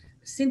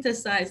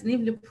synthesized,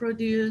 newly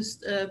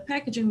produced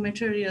packaging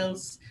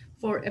materials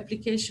for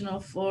application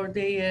of for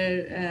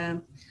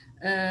their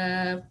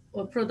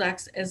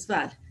products as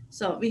well.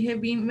 So we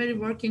have been very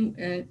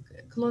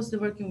closely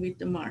working with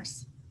the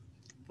Mars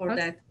for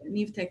that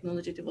new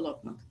technology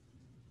development.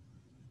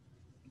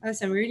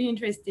 Awesome, really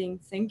interesting.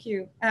 Thank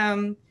you.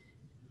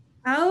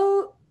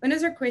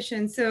 Another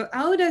question. So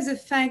how does the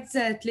fact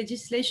that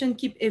legislation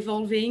keep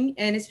evolving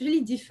and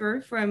especially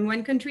differ from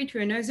one country to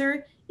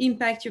another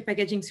impact your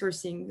packaging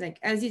sourcing? Like,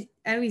 how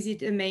is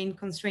it a main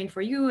constraint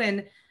for you?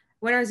 And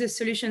what are the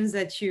solutions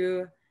that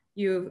you're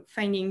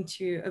finding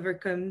to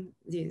overcome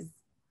these?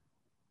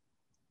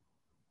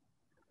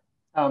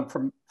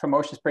 From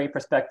Ocean Spray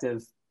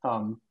perspective,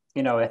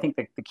 I think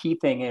the key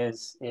thing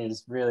is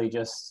really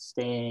just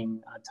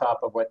staying on top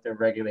of what the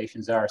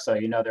regulations are. So,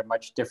 they're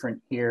much different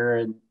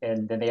here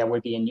and than they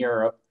would be in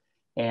Europe.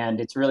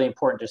 And it's really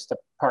important just to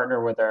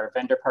partner with our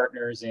vendor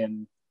partners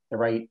and the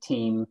right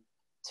team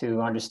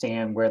to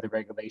understand where the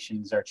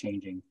regulations are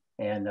changing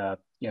and,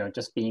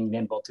 just being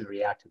nimble to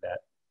react to that.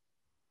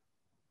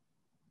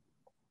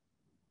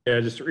 Yeah,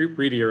 just to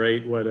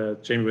reiterate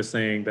what Jamie was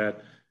saying,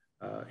 that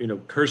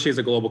Hershey is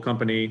a global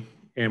company,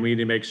 and we need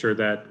to make sure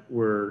that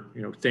we're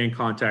stay in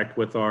contact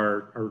with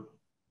our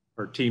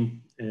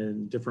team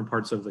in different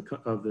parts of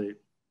the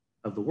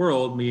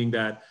world, meaning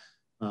that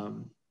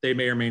they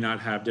may or may not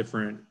have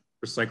different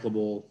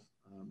recyclable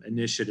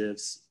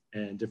initiatives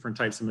and different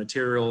types of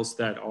materials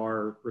that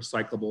are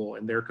recyclable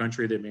in their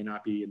country that may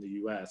not be in the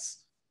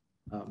U.S.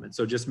 And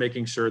so just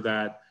making sure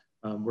that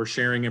we're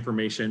sharing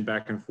information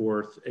back and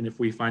forth, and if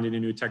we find any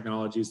new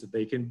technologies that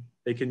they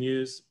can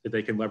use, that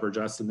they can leverage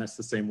us, and that's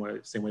the same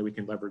way we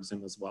can leverage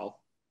them as well.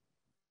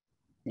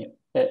 Yeah,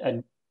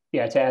 and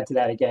yeah, to add to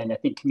that again, I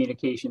think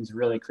communication is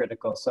really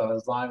critical. So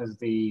as long as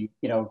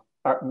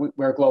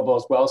we're global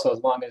as well, so as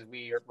long as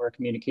we're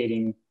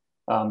communicating,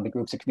 the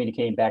groups are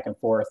communicating back and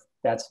forth,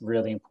 that's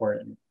really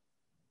important.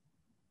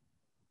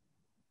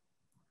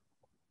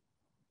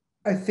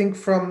 I think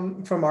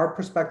from our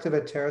perspective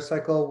at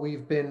Terracycle,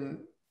 we've been,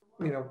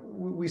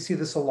 we see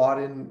this a lot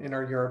in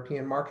our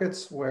European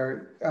markets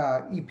where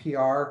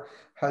EPR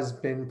has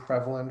been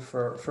prevalent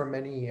for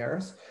many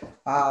years.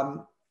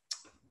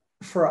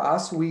 For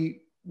us, we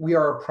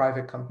are a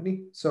private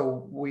company,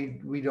 so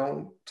we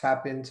don't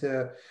tap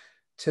into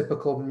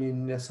typical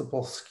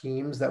municipal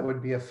schemes that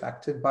would be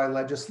affected by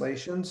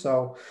legislation.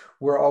 So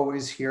we're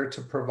always here to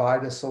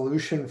provide a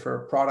solution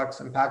for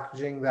products and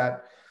packaging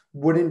that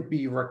wouldn't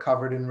be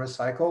recovered and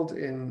recycled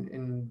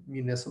in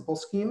municipal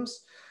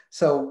schemes.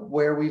 So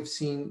where we've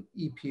seen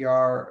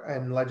EPR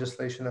and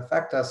legislation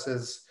affect us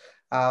is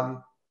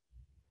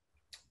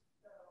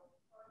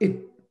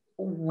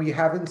we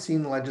haven't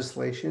seen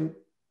legislation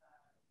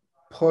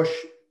push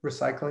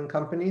recycling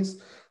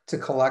companies to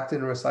collect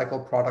and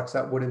recycle products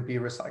that wouldn't be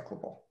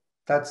recyclable.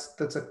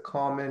 That's a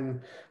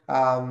common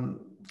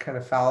kind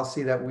of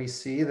fallacy that we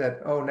see, that,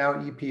 oh, now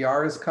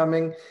EPR is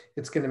coming,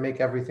 it's going to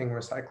make everything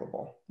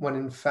recyclable. When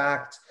in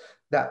fact,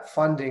 that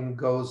funding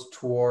goes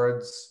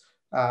towards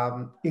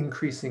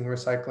increasing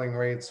recycling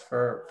rates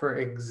for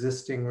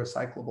existing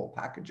recyclable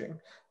packaging,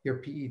 your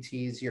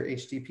PETs, your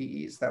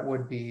HDPEs that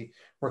would be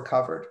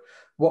recovered.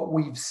 What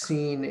we've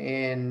seen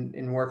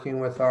in working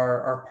with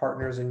our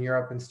partners in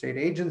Europe and state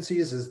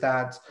agencies is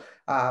that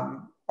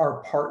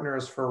our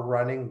partners for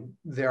running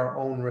their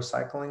own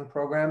recycling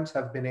programs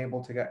have been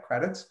able to get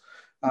credits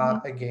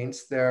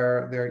against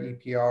their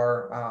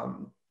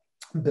EPR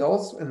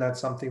bills, and that's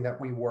something that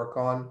we work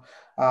on.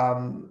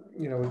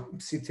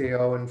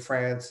 CTO in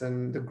France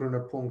and the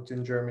Grüner Punkt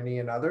in Germany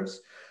and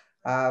others.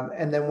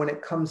 And then when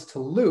it comes to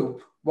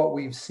loop, what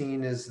we've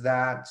seen is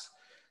that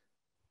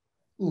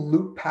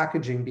loop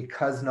packaging,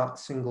 because not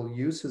single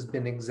use, has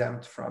been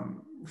exempt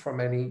from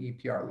any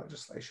EPR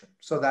legislation.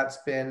 So that's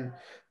been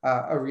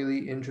a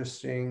really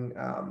interesting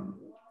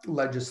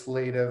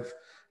legislative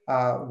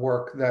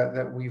work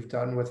that we've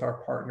done with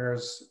our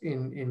partners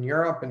in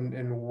Europe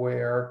and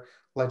where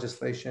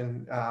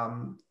legislation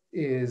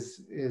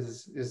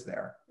is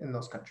there in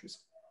those countries.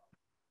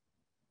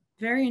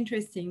 Very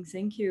interesting,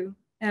 thank you.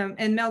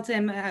 And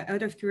Meltem,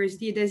 out of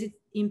curiosity, does it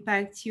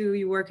impact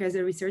your work as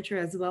a researcher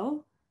as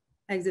well?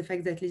 Like the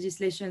fact that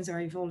legislations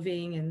are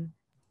evolving and...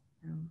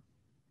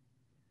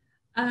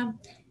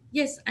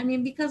 Yes, I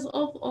mean, because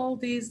of all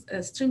these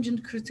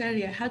stringent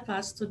criteria help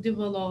us to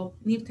develop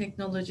new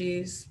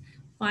technologies,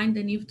 find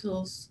the new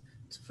tools,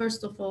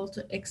 first of all,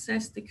 to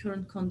access the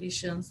current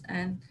conditions.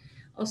 And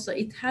also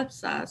it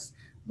helps us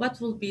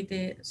what will be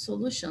the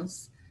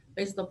solutions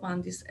based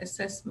upon this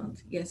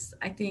assessment. Yes,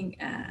 I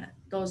think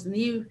those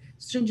new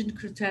stringent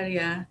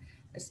criteria,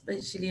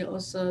 especially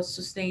also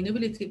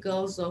sustainability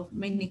goals of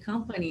many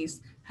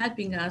companies,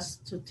 helping us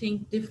to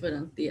think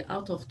differently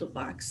out of the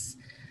box.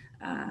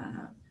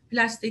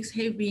 plastics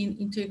have been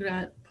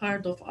integral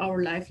part of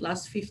our life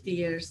last 50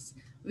 years.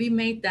 We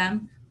made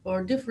them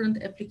for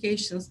different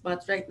applications,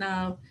 but right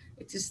now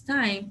it is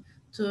time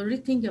to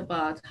rethink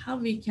about how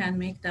we can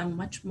make them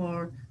much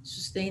more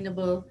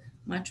sustainable,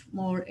 much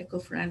more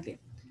eco-friendly.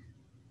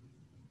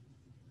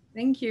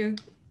 Thank you.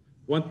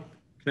 Can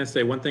I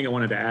say one thing I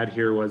wanted to add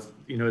here was,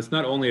 it's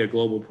not only a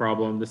global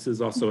problem, this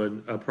is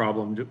also a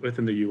problem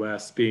within the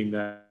US, being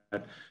that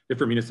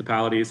different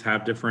municipalities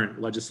have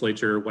different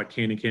legislature, what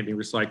can and can't be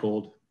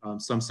recycled.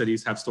 Some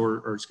cities have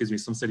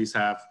some cities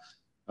have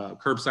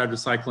curbside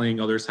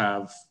recycling, others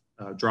have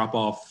drop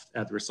off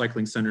at the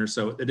recycling center.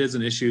 So it is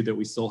an issue that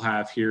we still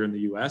have here in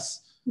the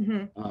US,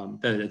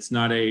 that it's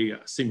not a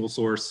single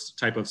source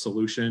type of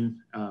solution.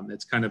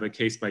 It's kind of a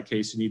case by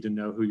case. You need to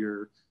know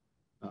who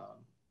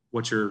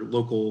what your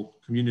local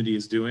community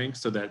is doing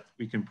so that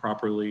we can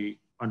properly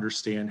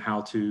understand how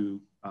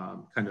to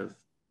kind of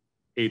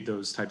aid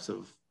those types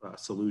of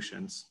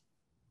solutions.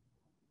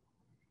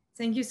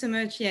 Thank you so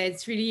much. Yeah,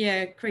 it's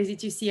really crazy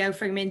to see how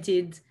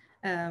fragmented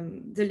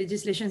the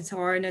legislations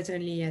are, not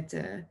only at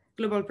a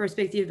global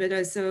perspective, but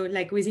also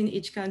like within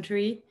each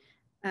country.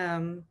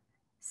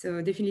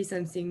 So definitely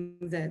something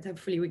that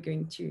hopefully we're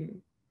going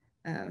to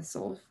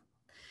solve.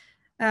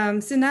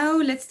 So now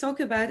let's talk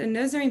about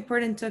another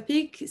important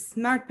topic,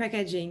 smart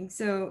packaging.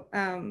 So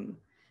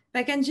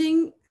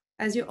packaging,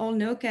 as you all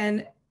know,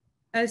 can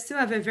also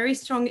have a very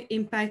strong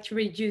impact to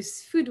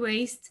reduce food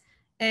waste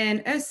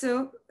and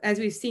also, as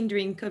we've seen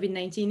during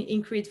COVID-19,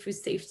 increase food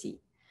safety.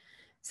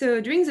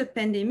 So during the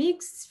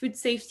pandemics, food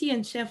safety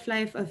and shelf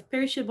life of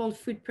perishable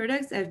food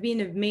products have been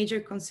a major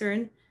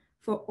concern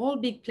for all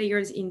big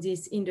players in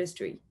this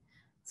industry.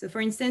 So for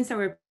instance,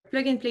 our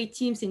plug and play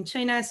teams in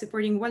China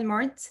supporting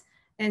Walmart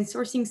and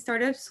sourcing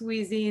startups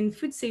within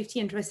food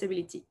safety and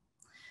traceability.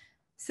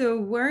 So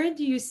where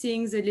do you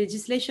think the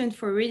legislation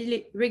for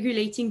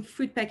regulating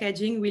food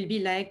packaging will be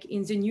like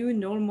in the new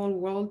normal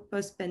world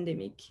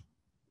post-pandemic?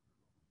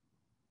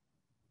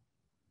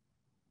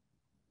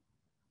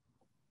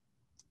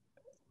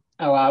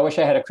 Oh, I wish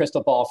I had a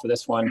crystal ball for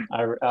this one.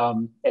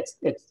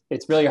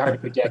 It's really hard to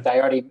predict. I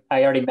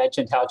already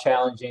mentioned how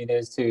challenging it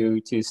is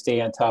to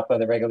stay on top of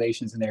the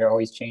regulations, and they're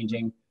always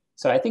changing.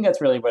 So I think that's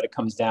really what it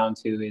comes down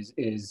to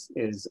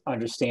is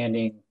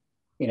understanding,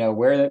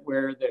 where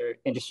the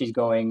industry is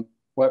going,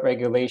 what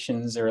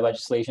regulations or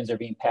legislations are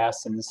being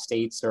passed in the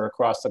states or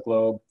across the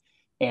globe,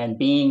 and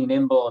being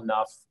nimble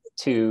enough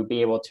to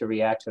be able to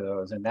react to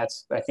those. And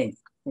that's, I think,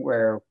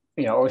 where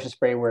Ocean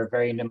Spray, we're a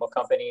very nimble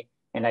company,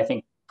 and I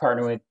think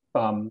partnering with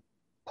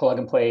plug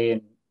and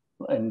play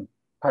and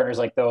partners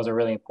like those are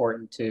really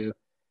important to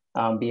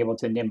be able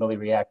to nimbly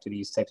react to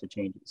these types of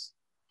changes.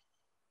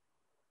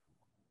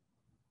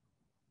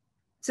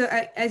 So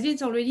as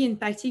it's already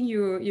impacting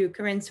your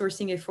current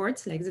sourcing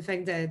efforts, like the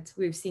fact that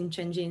we've seen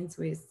changes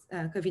with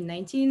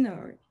COVID-19,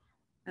 or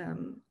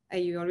are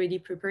you already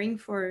preparing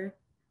for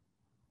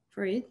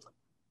it?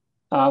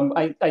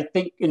 I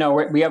think,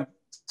 we have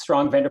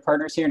strong vendor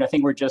partners here, and I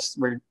think we're just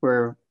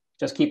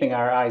keeping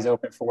our eyes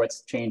open for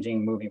what's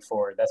changing moving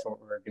forward. That's what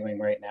we're doing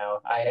right now.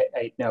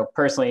 I know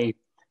personally,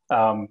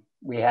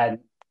 we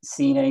hadn't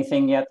seen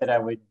anything yet that I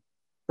would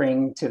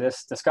bring to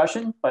this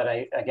discussion, but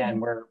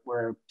again,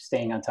 we're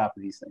staying on top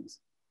of these things.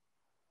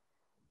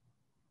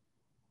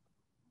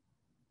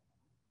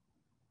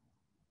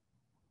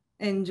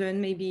 And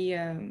John, maybe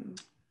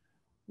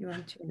you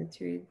want to add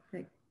to it?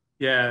 Like...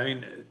 Yeah, I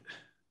mean,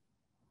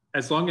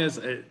 as long as,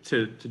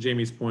 to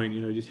Jamie's point,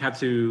 you have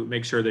to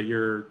make sure that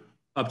you're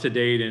up to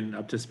date and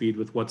up to speed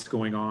with what's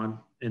going on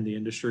in the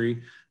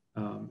industry,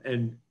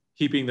 and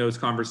keeping those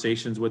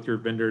conversations with your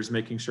vendors,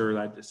 making sure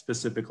that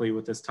specifically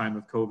with this time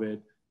of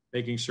COVID,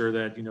 making sure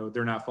that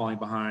they're not falling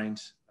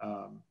behind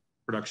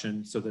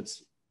production, so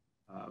that's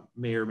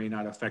may or may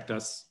not affect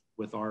us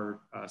with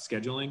our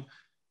scheduling.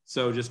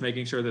 So just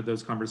making sure that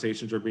those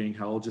conversations are being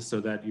held, just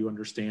so that you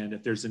understand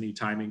if there's any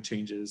timing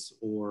changes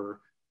or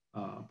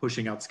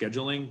pushing out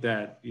scheduling,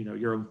 that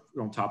you're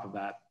on top of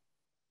that.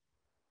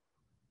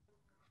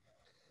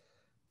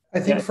 I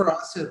think for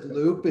us at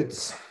Loop,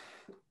 it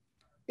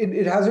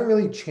hasn't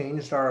really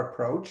changed our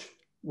approach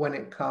when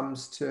it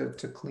comes to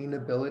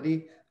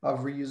cleanability of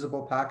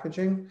reusable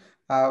packaging.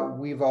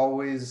 We've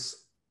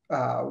always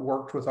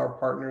worked with our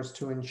partners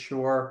to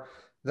ensure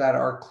that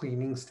our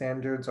cleaning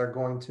standards are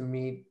going to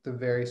meet the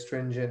very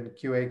stringent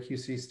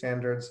QA/QC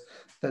standards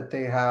that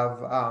they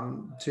have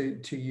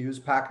to use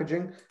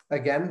packaging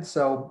again.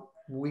 So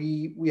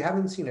we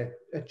haven't seen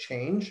a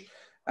change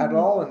at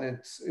all, and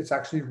it's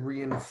actually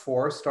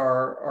reinforced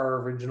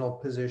our original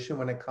position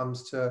when it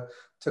comes to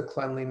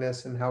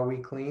cleanliness and how we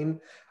clean.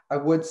 I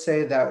would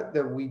say that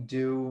we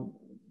do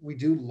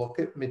look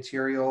at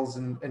materials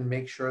and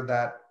make sure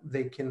that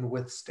they can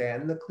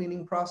withstand the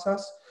cleaning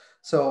process.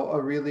 So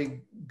a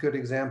really good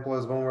example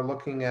is when we're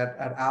looking at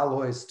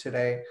alloys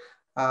today.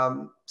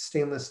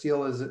 Stainless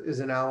steel is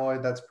an alloy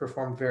that's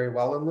performed very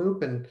well in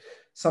Loop, and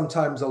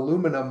sometimes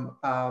aluminum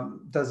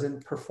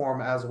doesn't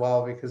perform as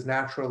well because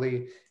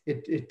naturally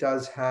it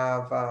does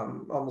have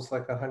almost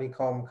like a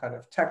honeycomb kind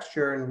of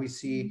texture, and we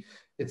see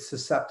it's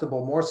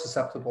susceptible, more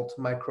susceptible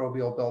to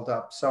microbial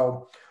buildup.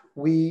 So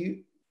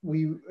we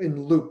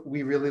in Loop,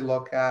 we really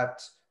look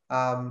at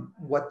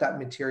what that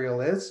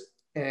material is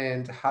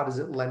and how does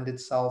it lend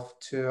itself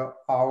to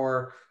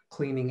our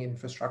cleaning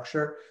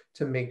infrastructure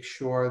to make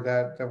sure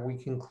that we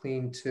can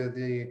clean to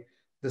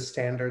the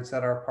standards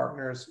that our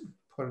partners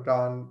put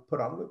on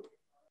Loop.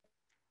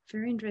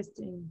 Very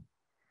interesting.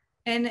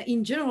 And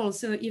in general,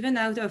 so even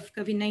out of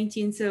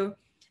COVID-19, so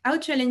how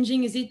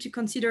challenging is it to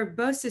consider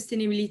both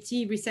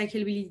sustainability,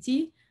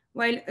 recyclability,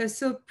 while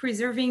also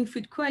preserving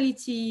food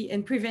quality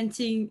and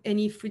preventing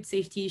any food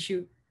safety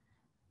issue?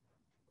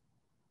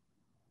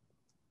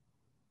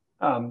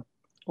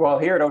 Well,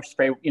 here at Ocean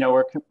Spray,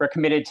 we're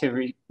committed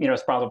to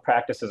responsible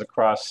practices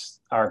across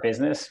our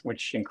business,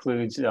 which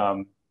includes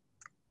being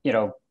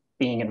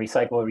in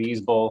recyclable,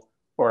 reusable,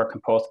 or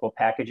compostable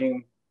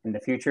packaging in the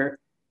future.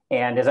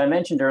 And as I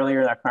mentioned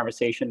earlier in our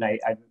conversation,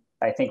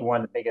 I think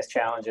one of the biggest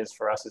challenges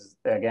for us is,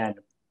 again,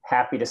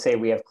 happy to say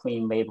we have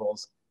clean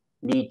labels,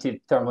 need to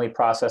thermally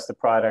process the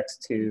products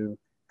to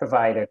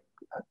provide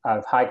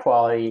a high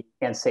quality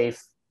and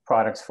safe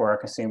products for our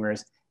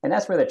consumers. And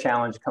that's where the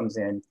challenge comes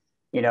in.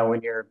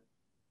 When you're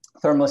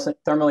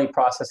thermally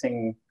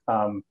processing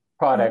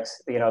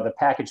products, the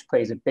package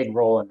plays a big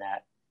role in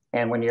that.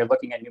 And when you're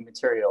looking at new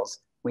materials,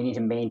 we need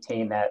to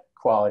maintain that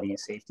quality and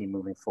safety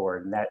moving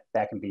forward. And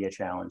that can be a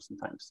challenge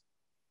sometimes.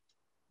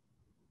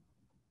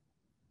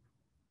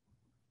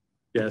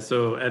 Yeah,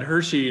 so at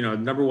Hershey,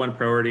 number one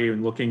priority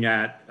in looking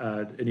at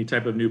any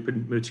type of new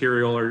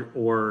material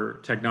or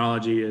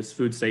technology is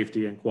food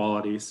safety and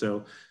quality.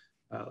 So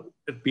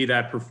be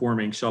that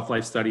performing shelf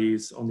life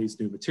studies on these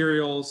new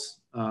materials,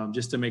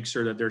 just to make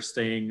sure that they're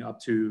staying up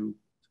to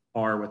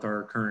par with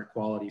our current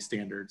quality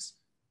standards.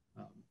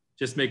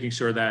 Just making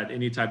sure that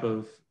any type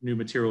of new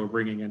material we're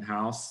bringing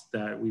in-house,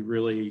 that we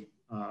really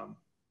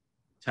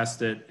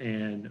test it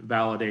and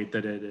validate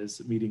that it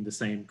is meeting the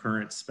same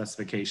current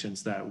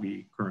specifications that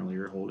we currently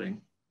are holding.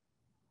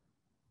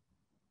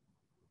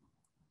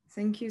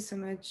 Thank you so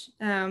much.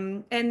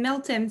 And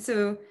Meltem,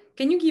 so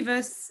can you give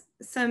us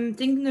some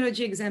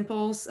technology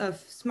examples of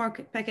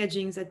smart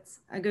packaging that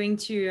are going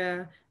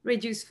to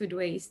reduce food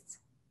waste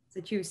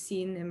that you've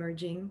seen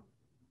emerging?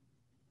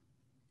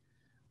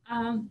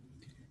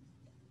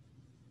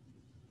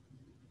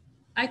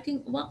 I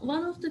think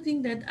one of the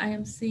things that I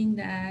am seeing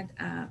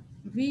that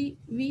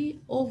we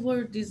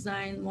over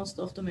design most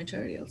of the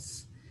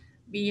materials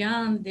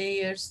beyond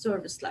their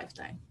service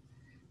lifetime.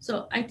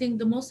 So I think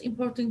the most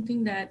important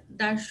thing that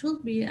there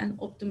should be an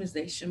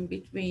optimization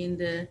between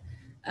the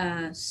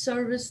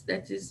service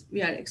that is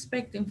we are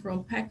expecting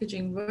from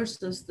packaging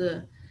versus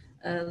the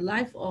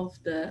life of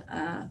the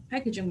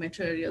packaging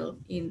material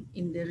in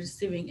the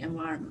receiving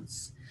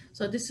environments.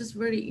 So this is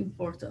very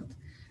important.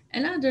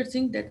 Another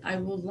thing that I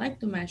would like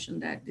to mention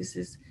that this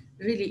is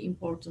really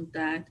important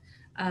that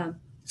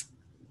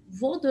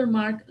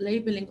watermark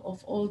labeling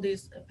of all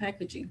these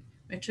packaging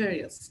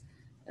materials,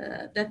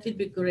 that would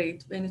be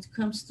great when it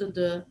comes to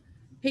the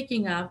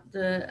picking up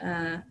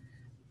the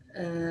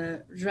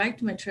right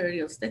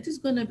materials that is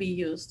going to be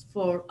used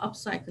for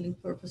upcycling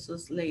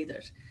purposes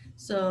later.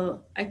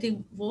 So I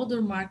think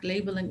watermark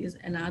labeling is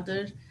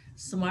another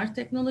smart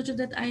technology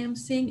that I am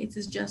seeing. It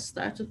is just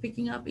started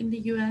picking up in the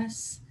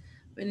US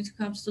when it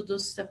comes to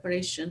those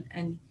separation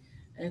and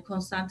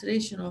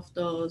concentration of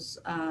those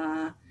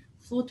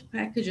food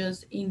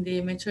packages in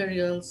the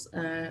materials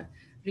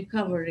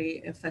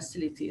recovery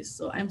facilities.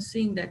 So I'm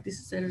seeing that this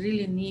is a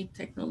really neat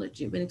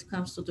technology when it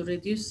comes to the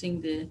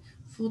reducing the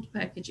food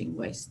packaging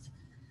waste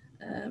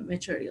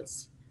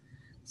materials.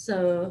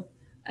 So,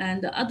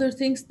 and the other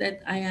things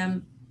that I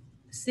am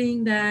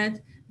seeing that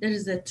there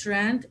is a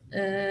trend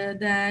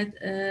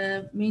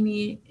that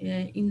many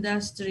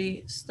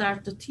industry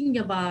start to think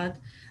about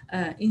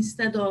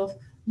instead of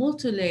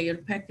multi-layer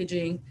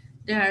packaging,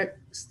 they are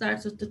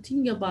started to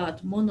think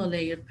about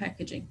mono-layer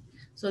packaging.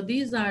 So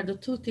these are the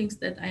two things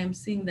that I am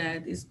seeing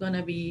that is going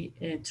to be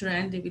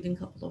trendy within a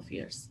couple of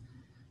years.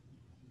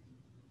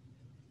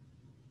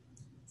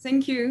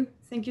 Thank you.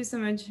 Thank you so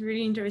much.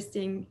 Really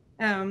interesting.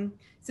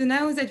 So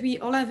now that we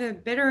all have a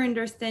better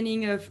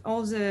understanding of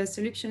all the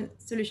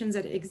solutions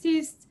that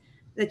exist,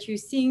 that you're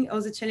seeing,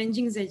 all the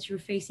challenges that you're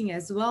facing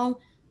as well,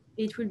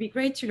 it would be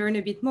great to learn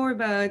a bit more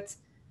about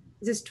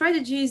the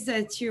strategies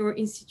that your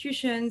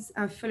institutions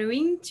are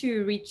following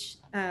to reach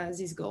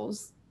these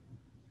goals.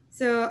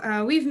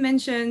 So we've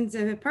mentioned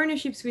the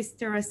partnerships with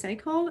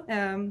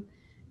Terracycle.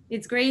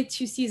 It's great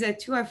to see that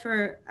two of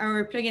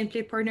our plug and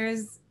play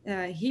partners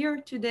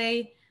here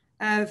today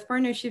have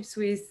partnerships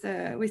with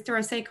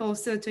Terracycle.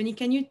 So Tony,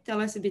 can you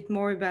tell us a bit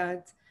more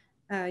about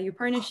your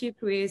partnership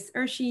with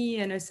Hershey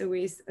and also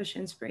with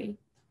Ocean Spray?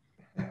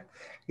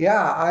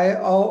 Yeah,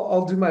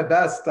 I'll do my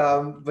best,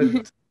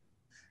 but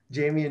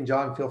Jamie and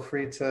John, feel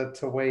free to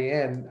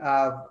weigh in.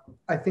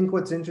 I think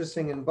what's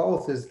interesting in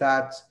both is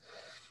that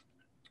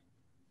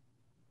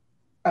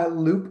at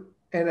Loop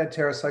and at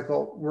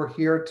Terracycle, we're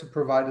here to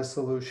provide a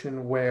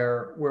solution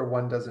where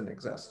one doesn't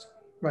exist.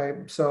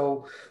 right?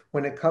 So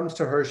when it comes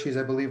to Hershey's,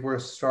 I believe we're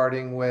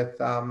starting with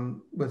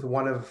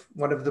one of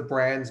the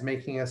brands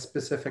making a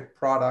specific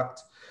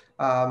product,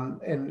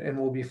 and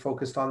we'll be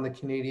focused on the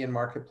Canadian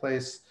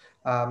marketplace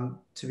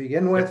to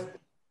begin with.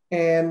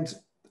 And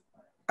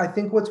I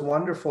think what's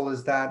wonderful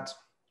is that,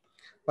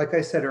 like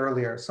I said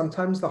earlier,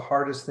 sometimes the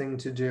hardest thing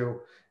to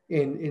do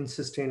in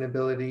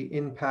sustainability,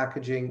 in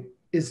packaging,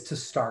 is to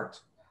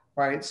start,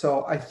 right?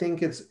 So I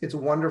think it's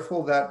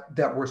wonderful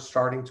that we're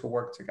starting to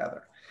work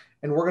together,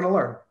 and we're going to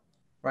learn,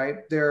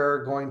 right? There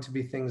are going to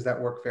be things that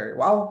work very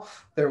well.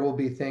 There will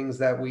be things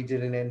that we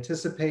didn't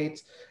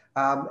anticipate.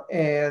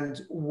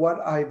 And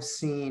what I've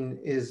seen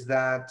is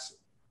that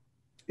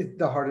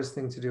the hardest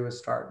thing to do is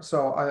start.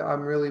 So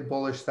I'm really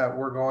bullish that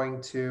we're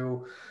going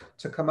to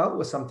come out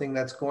with something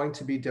that's going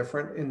to be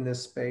different in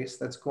this space,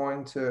 that's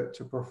going to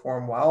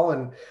perform well.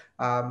 And,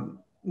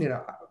 you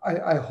know,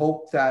 I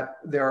hope that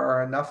there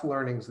are enough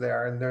learnings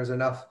there and there's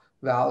enough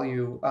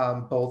value,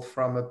 both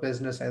from a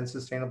business and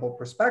sustainable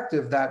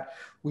perspective, that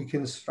we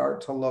can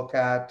start to look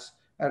at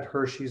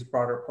Hershey's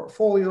broader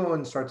portfolio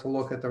and start to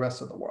look at the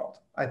rest of the world.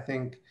 I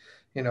think,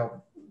 you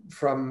know,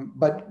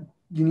 but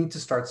you need to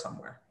start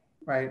somewhere.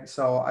 Right.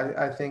 So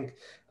I think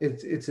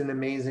it's an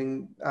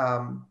amazing,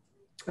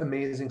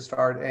 amazing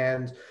start.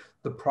 And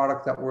the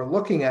product that we're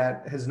looking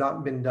at has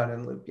not been done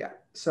in Loop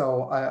yet.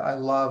 So I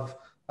love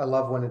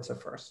when it's a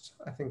first.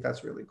 I think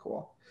that's really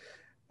cool.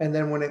 And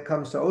then when it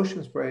comes to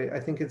Ocean Spray, I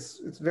think it's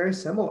very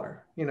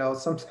similar. You know,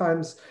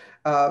 sometimes,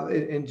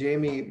 and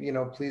Jamie, you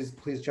know,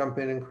 please jump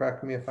in and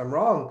correct me if I'm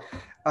wrong.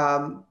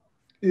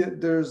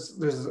 There's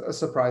a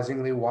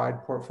surprisingly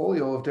wide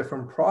portfolio of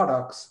different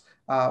products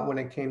when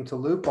it came to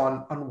Loop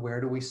on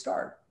where do we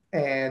start?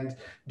 And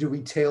do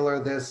we tailor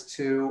this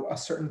to a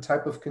certain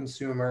type of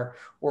consumer,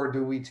 or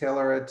do we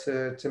tailor it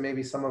to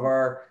maybe some of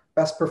our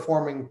best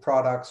performing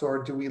products,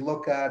 or do we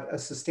look at a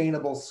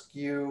sustainable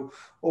SKU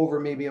over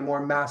maybe a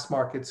more mass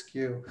market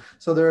SKU?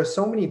 So there are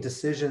so many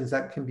decisions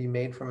that can be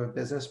made from a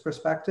business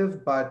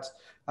perspective, but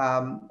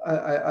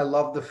I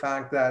love the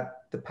fact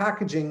that the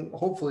packaging,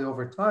 hopefully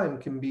over time,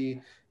 can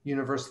be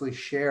universally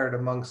shared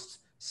amongst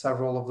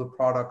several of the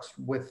products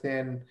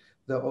within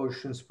the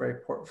Ocean Spray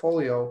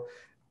portfolio.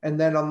 And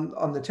then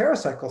on the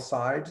Terracycle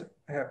side,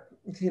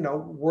 you know,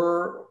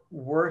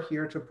 we're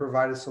here to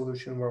provide a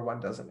solution where one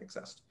doesn't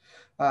exist.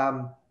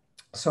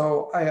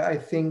 So I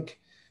think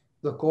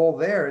the goal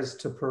there is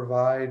to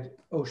provide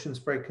Ocean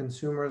Spray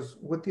consumers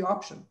with the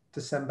option to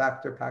send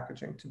back their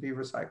packaging to be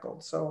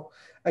recycled. So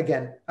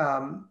again,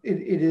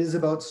 it is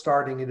about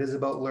starting, it is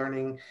about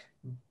learning,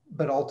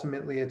 but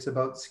ultimately it's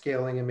about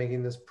scaling and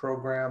making this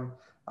program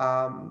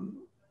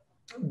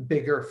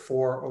bigger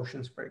for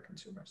Ocean Spray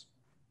consumers.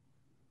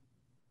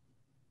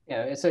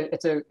 Yeah, it's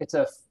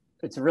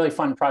a really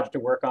fun project to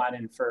work on,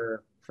 and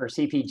for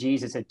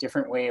CPGs, it's a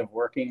different way of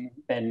working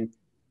than,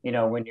 you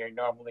know, when you're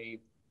normally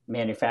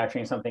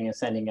manufacturing something and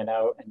sending it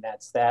out, and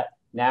that's that.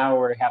 Now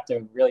we have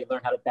to really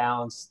learn how to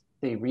balance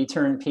the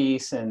return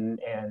piece, and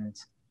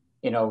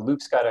you know,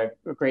 Loop's got a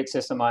great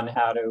system on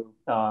how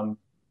to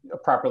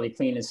properly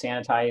clean and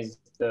sanitize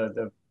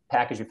the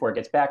package before it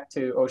gets back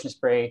to Ocean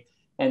Spray.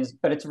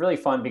 But it's really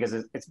fun because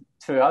it's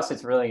to us,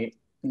 it's really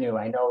new.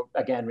 I know,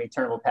 again,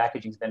 returnable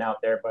packaging's been out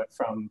there, but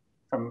from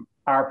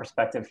our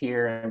perspective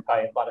here, and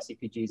probably a lot of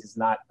CPGs, it's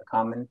not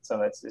common.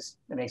 So it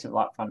makes it a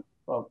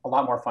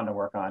lot more fun to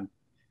work on.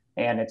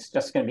 And it's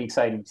just going to be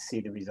exciting to see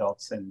the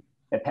results, and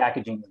the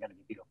packaging is going to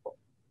be beautiful.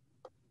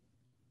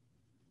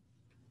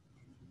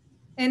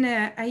 And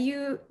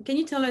can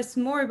you tell us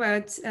more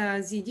about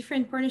the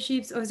different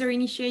partnerships, other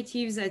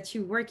initiatives that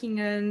you're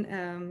working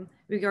on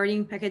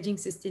regarding packaging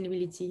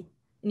sustainability?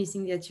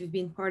 Anything that you've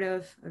been part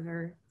of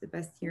over the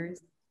past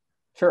years?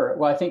 Sure.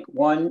 Well, I think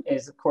one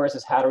is, of course,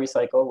 is how to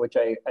recycle, which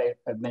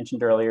I've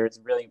mentioned earlier. It's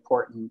really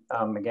important,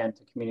 again,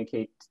 to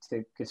communicate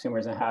to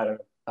consumers on how to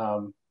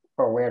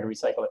or where to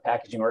recycle the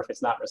packaging, or if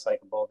it's not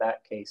recyclable,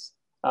 that case.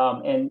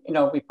 And, you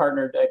know, we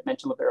partnered, I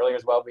mentioned a little bit earlier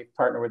as well, we've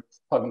partnered with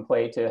Plug and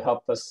Play to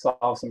help us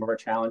solve some of our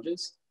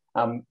challenges.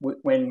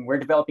 When we're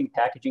developing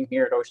packaging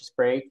here at Ocean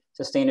Spray,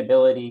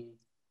 sustainability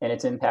and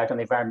its impact on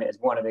the environment is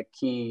one of the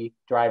key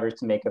drivers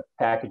to make a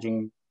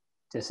packaging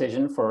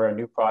decision for a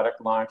new product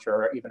launch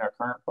or even our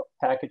current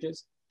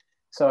packages.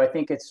 So I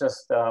think it's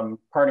just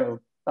partnering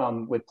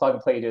with Plug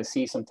and Play to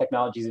see some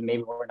technologies that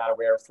maybe we're not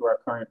aware of through our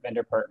current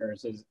vendor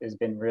partners has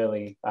been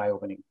really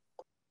eye-opening.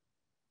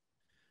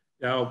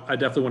 Yeah, I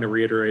definitely want to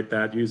reiterate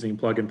that using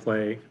Plug and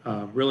Play,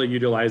 really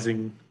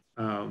utilizing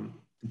the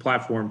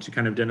platform to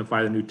kind of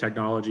identify the new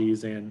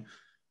technologies and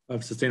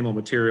of sustainable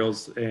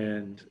materials,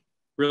 and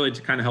really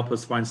to kind of help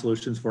us find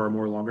solutions for our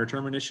more longer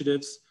term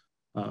initiatives.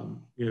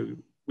 You know,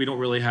 we don't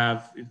really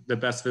have the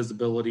best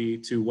visibility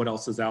to what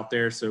else is out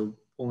there. So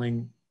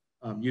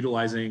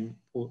utilizing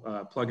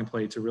Plug and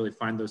Play to really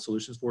find those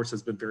solutions for us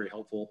has been very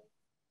helpful.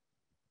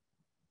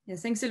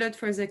 Yes, thanks a lot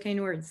for the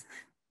kind words.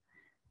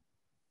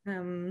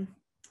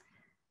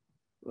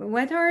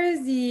 What are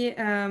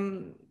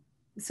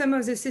some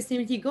of the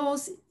sustainability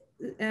goals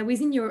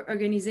within your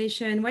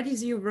organization? What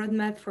is your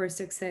roadmap for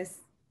success?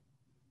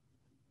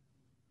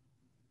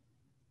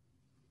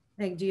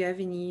 Like, do you have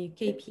any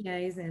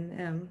KPIs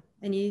and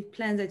any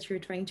plans that you're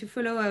trying to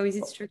follow? How is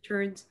it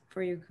structured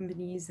for your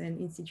companies and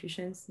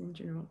institutions in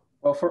general?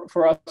 Well,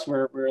 for us,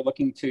 we're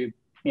looking to,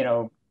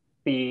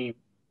 be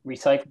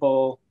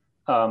recyclable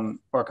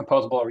or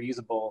composable or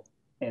reusable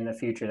in the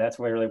future. That's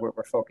really what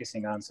we're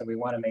focusing on. So we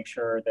want to make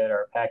sure that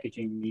our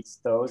packaging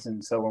meets those.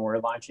 And so when we're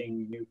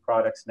launching new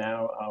products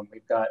now,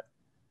 we've got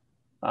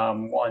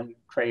one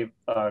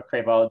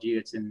Craveology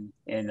that's in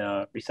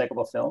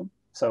recyclable film.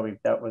 So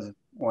that was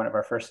one of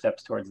our first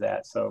steps towards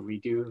that. So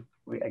we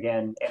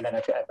again, and then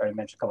I've already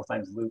mentioned a couple of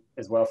times Loop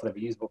as well for the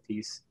reusable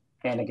piece.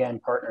 And again,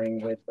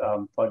 partnering with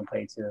Plug and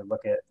Play to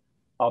look at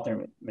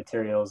alternate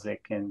materials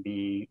that can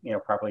be,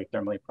 properly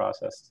thermally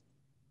processed.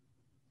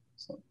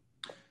 So.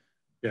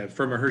 Yeah,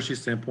 from a Hershey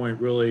standpoint,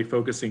 really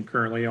focusing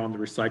currently on the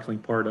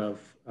recycling part of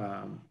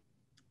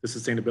the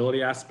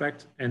sustainability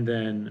aspect, and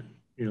then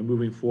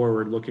moving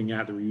forward, looking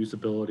at the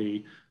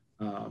reusability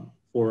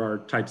for our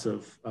types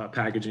of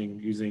packaging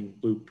using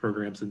Loop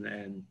programs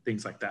and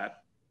things like that.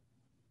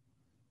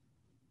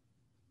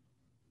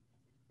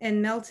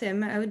 And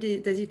Meltem, how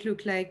does it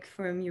look like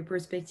from your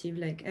perspective?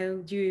 Like, how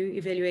do you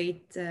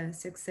evaluate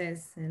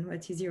success, and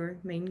what is your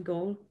main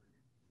goal?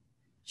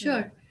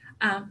 Sure.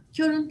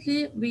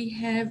 Currently, we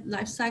have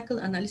life cycle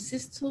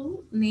analysis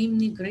tool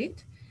named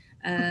Grid.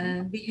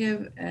 We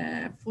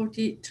have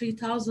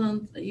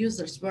 43,000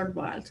 users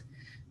worldwide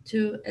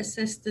to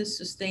assess the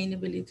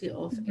sustainability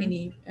of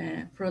any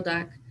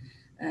product,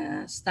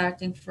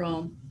 starting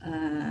from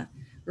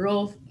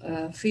raw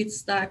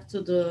feedstock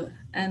to the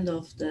end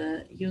of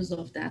the use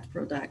of that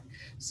product.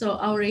 So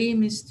our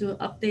aim is to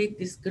update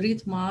this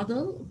grid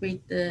model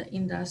with the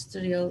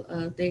industrial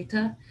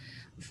data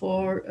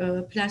for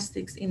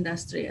plastics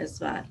industry as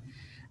well.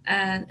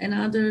 And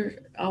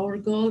our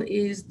goal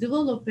is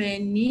develop a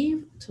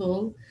new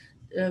tool.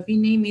 We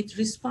name it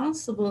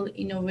Responsible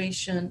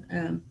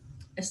Innovation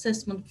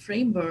Assessment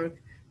Framework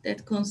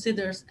that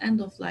considers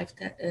end of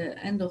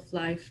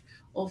life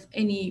of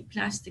any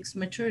plastics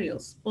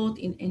materials, both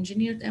in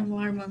engineered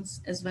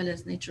environments as well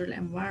as natural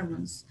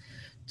environments,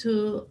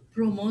 to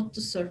promote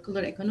the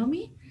circular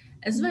economy,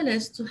 as well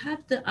as to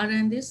have the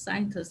R&D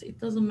scientists. It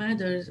doesn't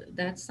matter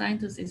that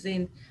scientist is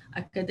in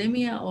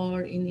academia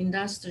or in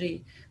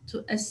industry,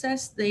 to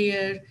assess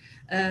their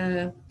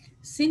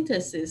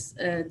synthesis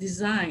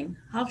design.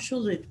 How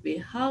should it be?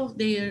 How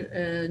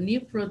their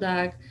new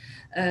product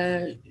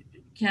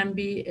can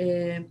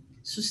be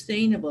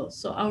sustainable.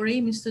 So our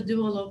aim is to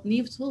develop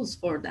new tools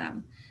for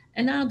them.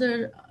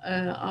 Another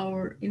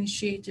our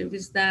initiative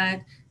is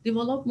that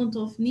development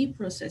of new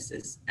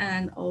processes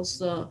and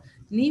also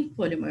new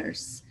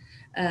polymers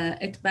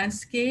at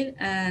advanced scale,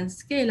 and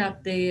scale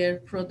up their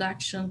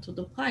production to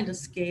the pilot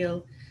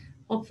scale.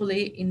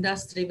 Hopefully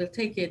industry will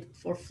take it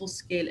for full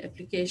scale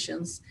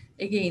applications.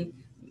 Again,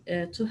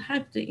 to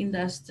help the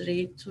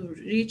industry to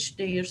reach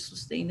their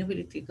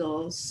sustainability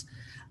goals.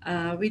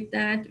 With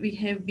that, we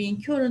have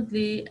been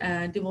currently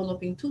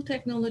developing two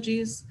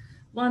technologies.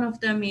 One of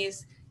them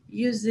is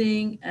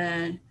using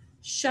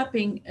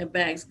shopping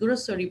bags,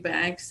 grocery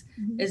bags,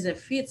 as a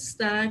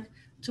feedstock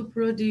to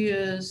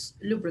produce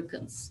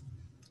lubricants,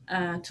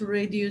 to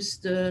reduce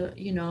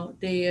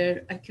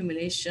their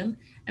accumulation.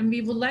 And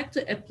we would like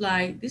to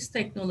apply this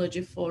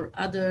technology for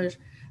other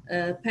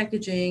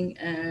packaging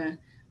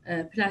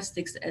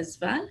plastics as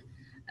well.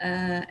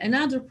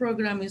 Another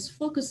program is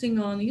focusing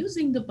on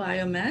using the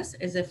biomass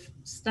as a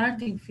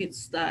starting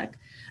feedstock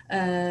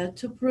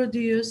to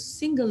produce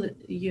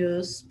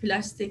single-use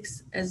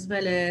plastics as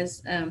well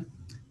as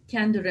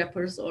candy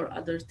wrappers or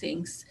other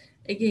things.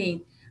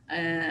 Again,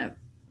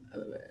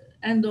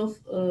 end of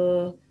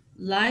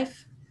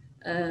life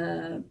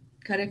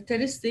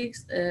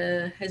characteristics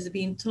has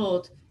been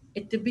taught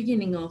at the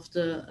beginning of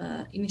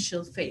the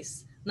initial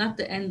phase, not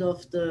the end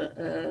of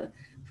the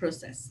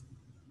process.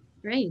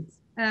 Great.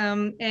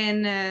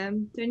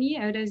 Tony,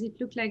 how does it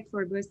look like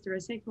for both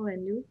Terracycle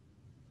and Loop?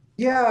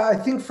 Yeah, I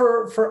think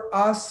for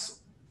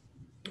us,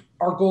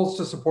 our goal is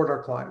to support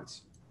our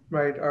clients,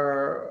 right?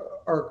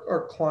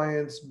 Our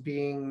clients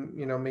being,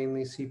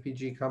 mainly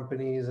CPG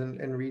companies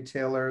and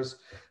retailers.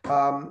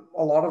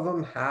 A lot of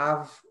them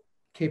have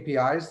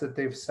KPIs that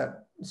they've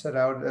set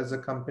out as a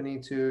company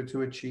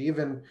to achieve,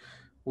 and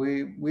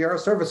we are a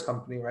service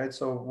company, right?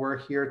 So we're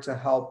here to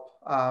help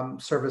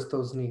service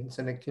those needs,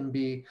 and it can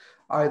be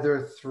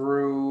either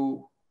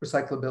through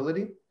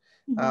recyclability.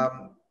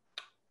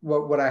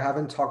 What I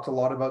haven't talked a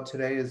lot about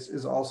today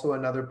is also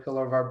another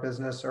pillar of our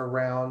business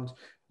around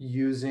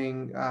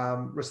using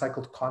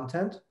recycled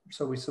content.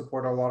 So we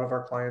support a lot of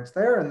our clients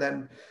there. And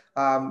then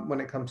when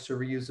it comes to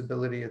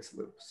reusability, it's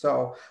Loop.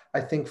 So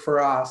I think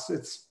for us,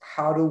 it's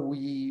how do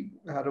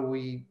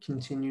we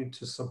continue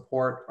to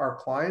support our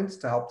clients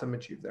to help them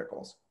achieve their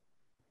goals?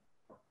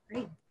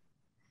 Great.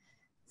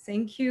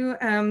 Thank you.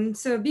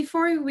 So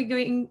before we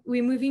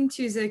move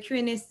into the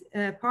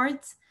Q&A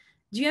part,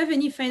 do you have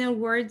any final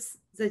words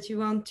that you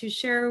want to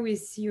share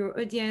with your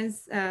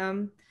audience?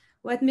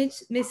 What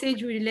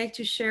message would you like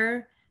to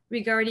share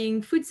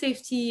regarding food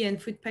safety and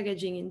food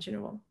packaging in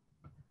general?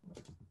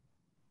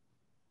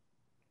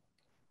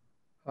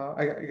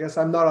 I guess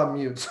I'm not on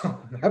mute, so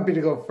I'm happy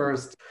to go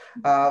first.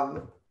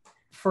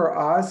 For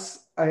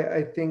us,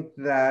 I think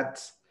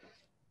that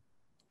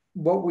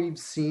what we've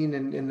seen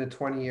in the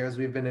 20 years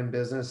we've been in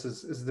business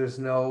is there's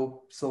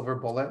no silver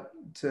bullet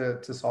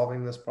to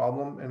solving this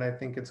problem. And I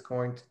think it's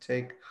going to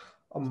take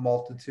a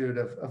multitude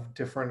of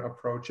different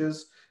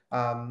approaches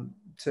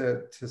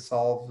to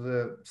solve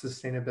the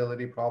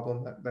sustainability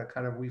problem that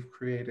kind of we've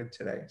created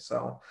today.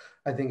 So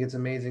I think it's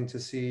amazing to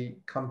see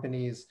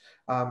companies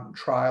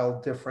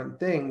trial different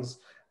things.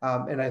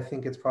 And I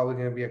think it's probably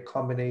going to be a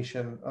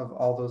combination of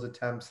all those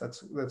attempts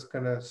that's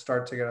going to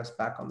start to get us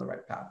back on the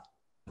right path.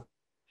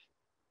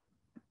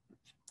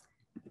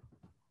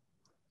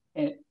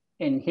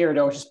 And here at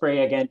Ocean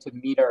Spray, again, to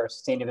meet our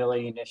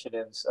sustainability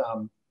initiatives,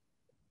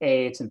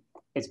 it's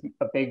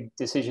a big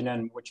decision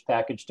on which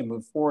package to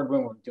move forward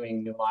when we're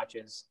doing new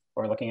launches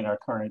or looking at our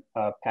current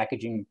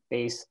packaging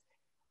base.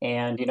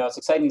 And, you know, it's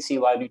exciting to see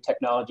a lot of new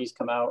technologies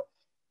come out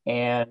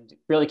and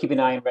really keep an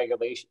eye on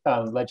regulation,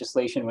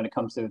 legislation when it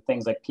comes to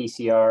things like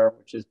PCR,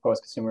 which is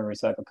post-consumer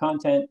recycled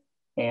content.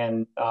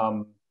 And,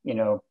 you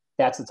know,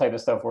 that's the type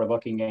of stuff we're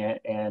looking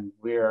at. And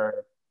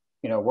we're,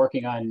 you know,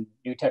 working on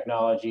new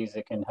technologies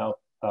that can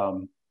help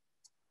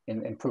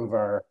improve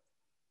our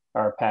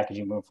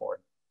packaging moving forward.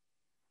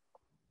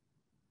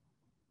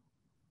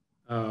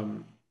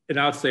 And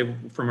I would say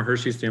from a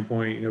Hershey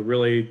standpoint, you know,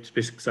 really to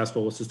be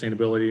successful with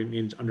sustainability, you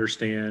need to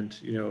understand,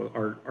 you know,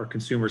 our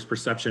consumers'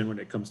 perception when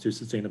it comes to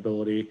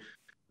sustainability.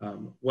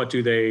 What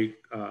do they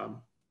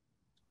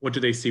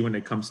see when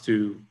it comes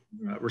to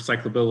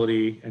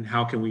recyclability, and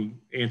how can we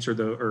answer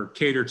or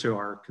cater to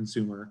our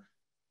consumer?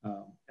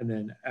 And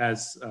then,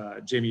 as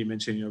Jamie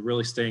mentioned, you know,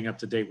 really staying up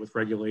to date with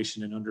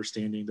regulation and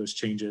understanding those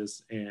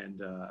changes,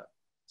 and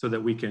so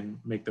that we can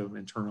make them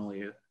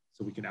internally,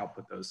 so we can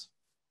output those.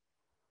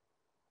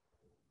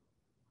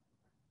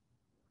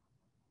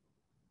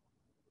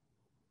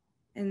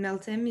 And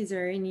Meltem, is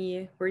there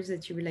any words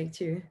that you would like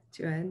to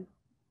add?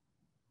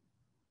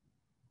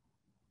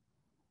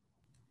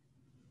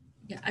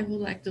 Yeah, I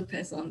would like to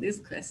pass on this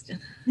question.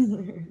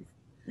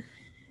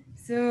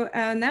 So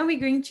now we're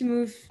going to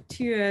move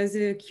to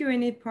the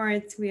Q&A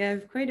part. We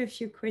have quite a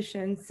few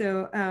questions.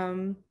 So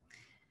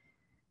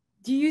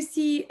do you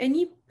see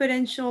any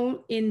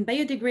potential in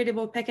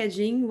biodegradable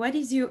packaging? What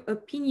is your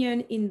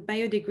opinion in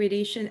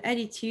biodegradation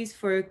additives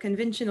for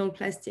conventional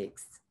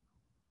plastics?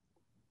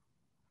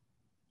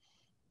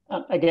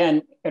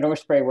 Again, at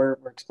Ocean Spray, we're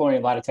exploring a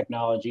lot of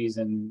technologies,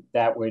 and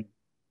that would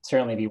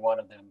certainly be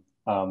one of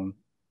them.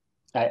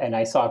 And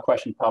I saw a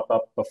question pop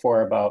up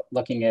before about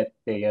looking at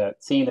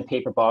seeing the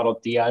paper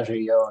bottle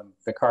Diageo and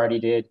Bacardi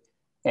did.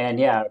 And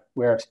yeah,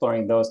 we're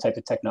exploring those types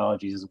of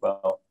technologies as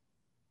well.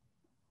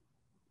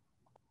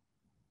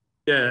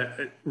 Yeah,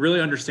 really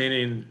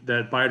understanding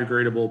that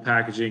biodegradable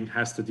packaging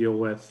has to deal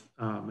with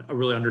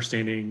really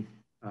understanding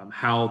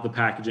how the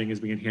packaging is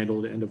being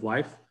handled at end of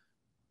life.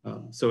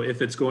 So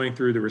if it's going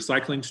through the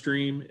recycling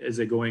stream, is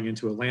it going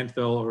into a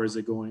landfill, or is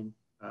it going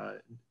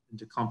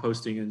into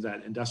composting? Is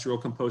that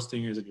industrial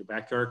composting? Is it your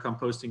backyard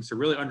composting? So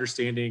really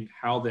understanding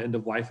how the end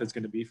of life is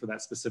going to be for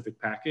that specific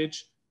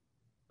package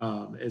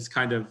is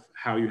kind of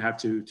how you have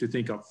to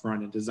think up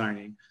front in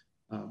designing.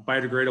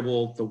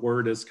 Biodegradable, the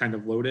word is kind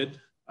of loaded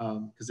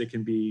because it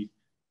can be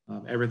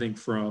everything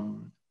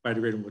from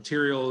biodegradable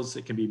materials.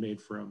 It can be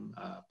made from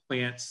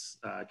plants.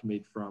 It can be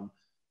made from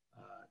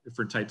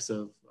different types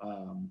of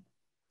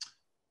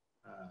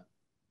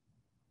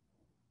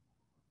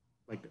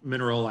like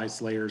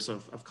mineralized layers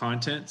of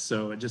content.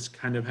 So just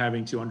kind of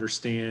having to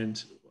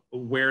understand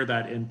where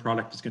that end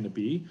product is going to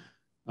be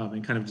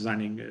and kind of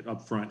designing it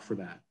up front for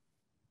that.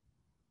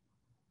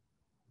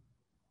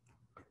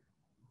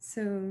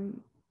 So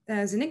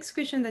the next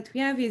question that we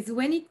have is,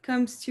 when it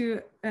comes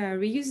to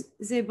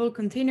reusable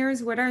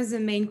containers, what are the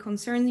main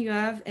concerns you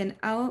have, and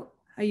how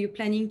are you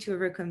planning to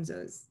overcome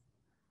those?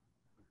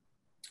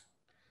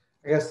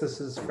 I guess this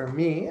is for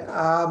me.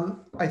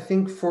 I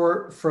think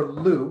for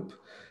Loop,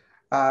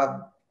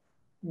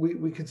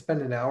 we could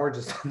spend an hour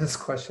just on this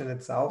question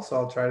itself, so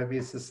I'll try to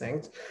be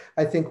succinct.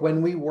 I think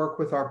when we work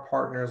with our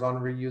partners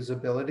on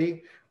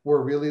reusability,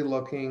 we're really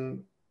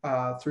looking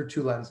through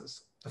two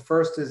lenses. The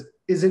first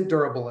is it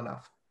durable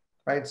enough,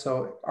 right?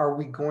 So are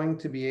we going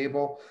to be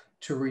able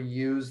to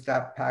reuse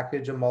that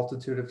package a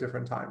multitude of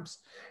different times?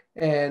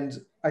 And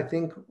I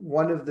think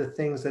one of the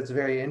things that's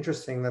very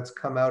interesting that's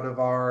come out of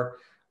our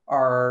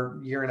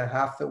year and a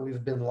half that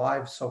we've been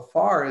live so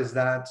far is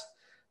that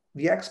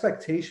the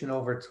expectation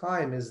over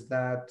time is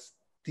that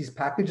these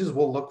packages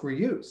will look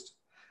reused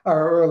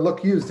or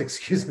look used,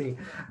 excuse me.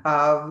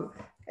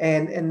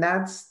 And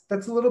that's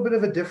a little bit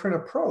of a different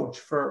approach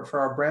for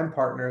our brand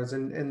partners.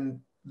 And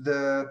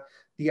the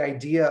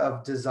idea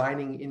of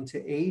designing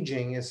into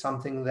aging is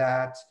something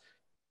that,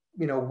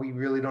 you know, we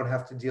really don't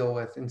have to deal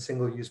with in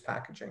single-use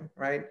packaging,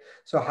 right?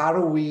 So how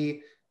do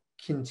we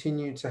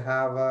continue to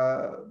have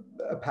a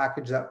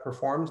package that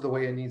performs the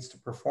way it needs to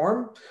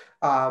perform,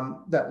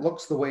 that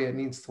looks the way it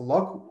needs to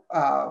look,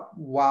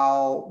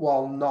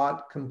 while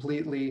not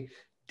completely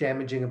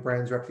damaging a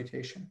brand's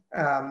reputation?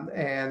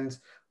 And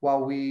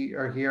while we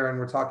are here and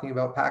we're talking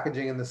about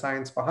packaging and the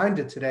science behind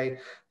it today,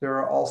 there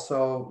are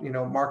also,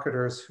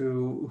 marketers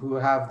who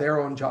have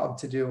their own job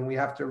to do, and we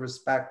have to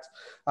respect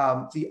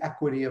the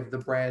equity of the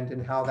brand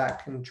and how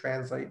that can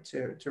translate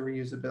to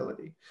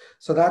reusability.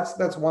 So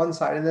that's one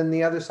side, and then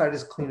the other side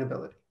is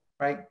cleanability,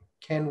 right?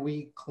 Can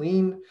we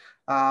clean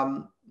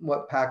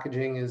what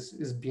packaging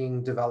is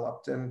being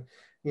developed? And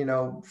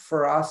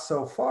for us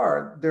so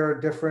far, there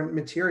are different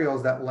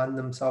materials that lend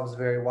themselves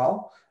very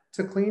well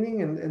to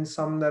cleaning and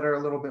some that are a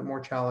little bit more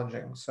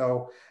challenging.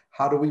 So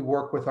how do we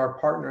work with our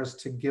partners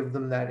to give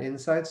them that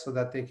insight so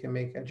that they can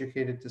make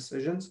educated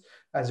decisions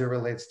as it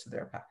relates to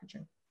their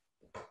packaging?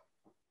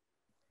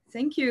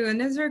 Thank you.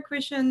 Another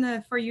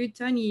question for you,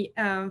 Tony,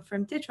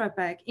 from Tetra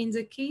Pak. In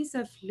the case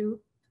of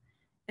loop,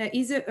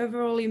 is the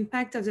overall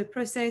impact of the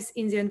process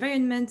in the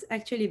environment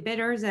actually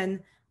better than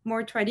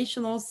more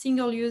traditional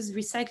single-use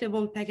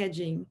recyclable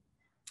packaging?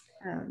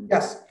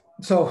 Yes.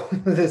 So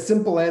the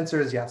simple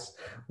answer is yes.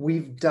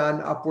 We've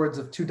done upwards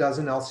of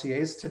 24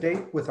 LCAs to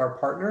date with our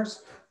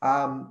partners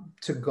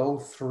to go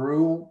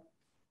through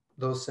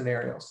those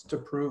scenarios to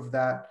prove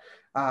that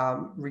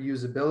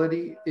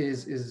reusability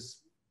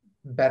is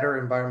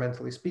better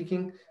environmentally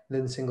speaking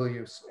than single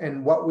use.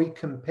 And what we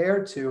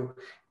compare to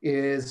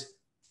is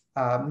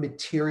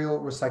material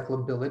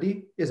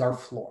recyclability is our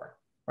floor,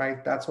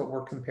 right? That's what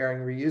we're comparing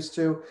reuse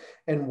to.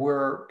 And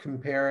we're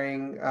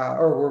comparing,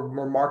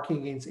 we're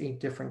marking against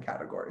 8 different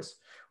categories.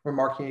 We're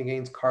marking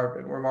against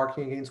carbon, we're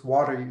marking against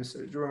water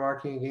usage, we're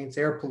marking against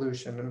air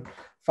pollution, and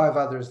 5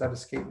 others that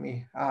escape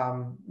me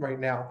right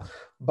now.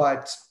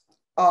 But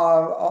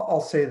I'll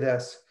say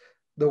this,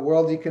 the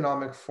World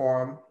Economic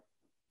Forum,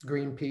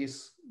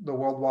 Greenpeace, the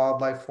World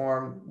Wildlife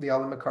Forum, the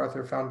Ellen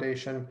MacArthur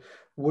Foundation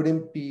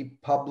wouldn't be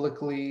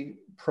publicly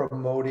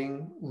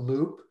promoting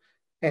Loop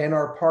and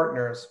our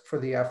partners for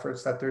the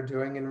efforts that they're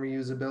doing in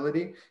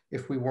reusability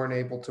if we weren't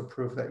able to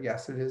prove that,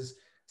 yes, it is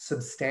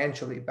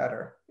substantially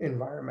better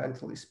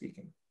environmentally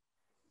speaking.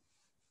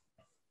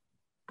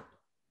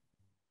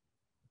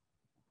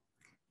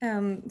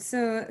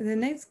 So the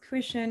next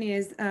question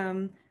is,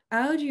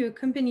 how do your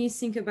companies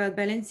think about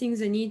balancing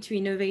the need to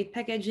innovate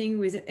packaging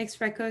with the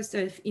extra cost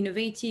of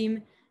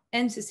innovative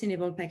and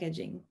sustainable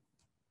packaging?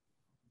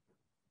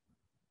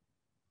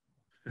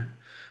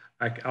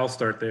 I'll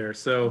start there.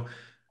 So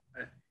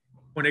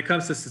when it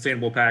comes to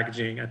sustainable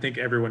packaging, I think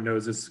everyone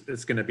knows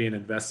it's going to be an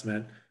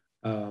investment.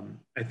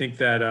 I think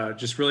that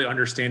just really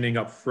understanding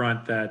up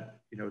front that,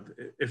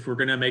 if we're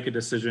going to make a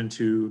decision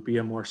to be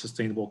a more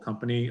sustainable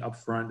company up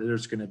front,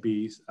 there's going to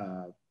be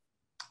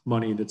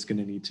money that's going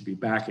to need to be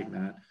backing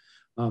that.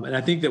 And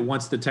I think that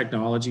once the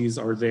technologies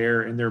are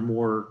there and they're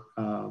more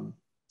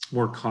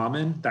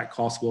common, that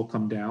cost will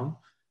come down.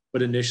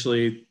 But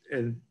initially,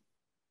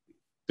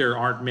 there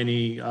aren't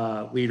many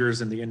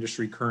leaders in the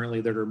industry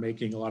currently that are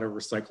making a lot of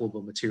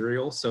recyclable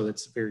material, so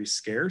it's very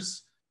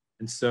scarce.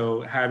 And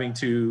so having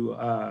to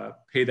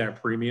pay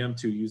that premium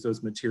to use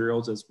those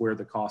materials is where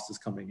the cost is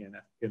coming in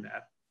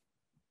at.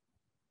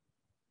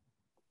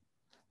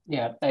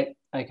 Yeah,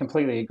 I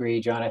completely agree,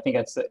 John. I think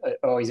that's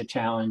always a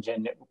challenge,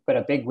 but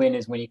a big win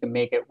is when you can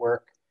make it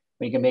work,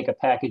 when you can make a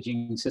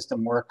packaging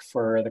system work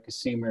for the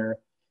consumer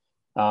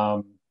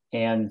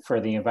and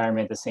for the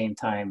environment at the same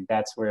time.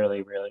 That's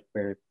really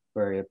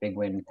where a big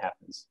win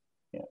happens.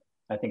 Yeah,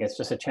 I think it's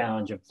just a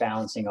challenge of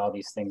balancing all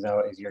these things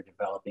out as you're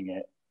developing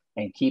it,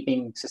 and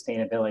keeping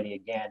sustainability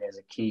again is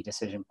a key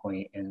decision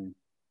point in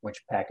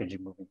which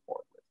packaging moving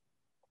forward with.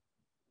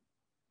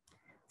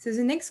 So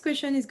the next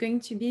question is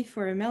going to be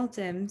for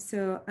Meltem.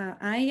 So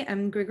I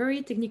am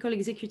Gregory, Technical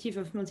Executive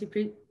of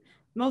Multiprint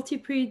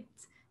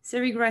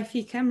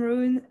Serigraphy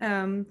Cameroon.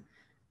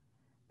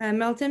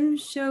 Meltem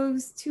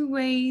shows 2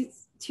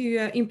 ways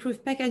to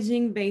improve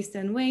packaging based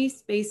on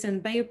waste, based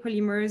on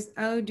biopolymers.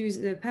 How do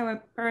the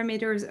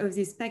parameters of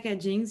this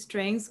packaging,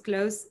 strengths,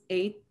 cloth,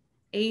 age,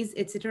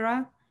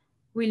 etc.,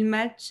 will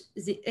match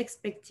the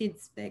expected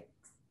specs?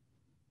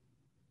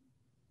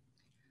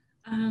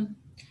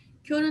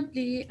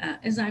 Currently,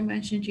 as I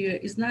mentioned here,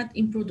 is not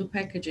improve the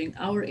packaging.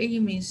 Our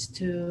aim is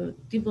to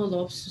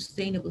develop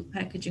sustainable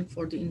packaging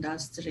for the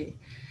industry.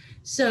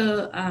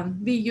 So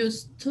we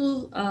use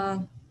 2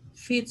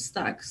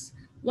 feedstocks.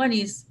 One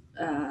is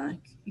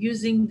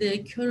using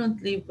the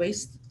currently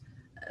waste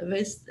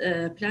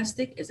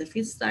plastic as a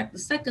feedstock. The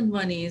second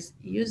one is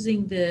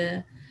using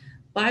the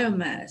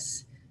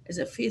biomass as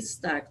a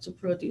feedstock to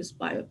produce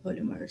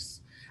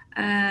biopolymers.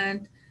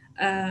 And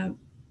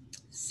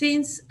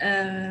since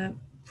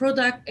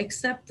product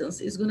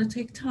acceptance is going to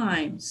take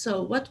time,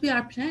 so what we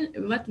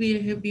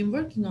have been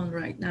working on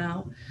right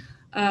now,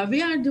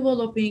 we are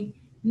developing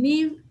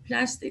new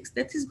plastics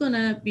that is going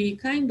to be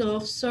kind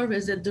of serve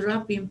as a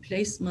drop-in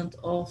placement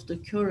of the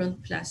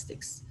current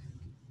plastics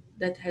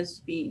that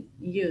has been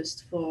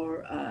used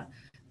for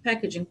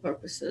packaging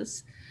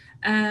purposes.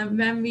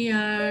 When we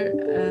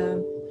are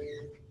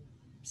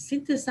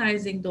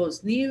synthesizing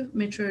those new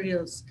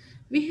materials,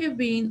 we have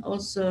been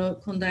also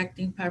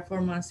conducting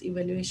performance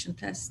evaluation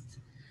tests,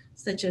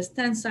 such as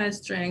tensile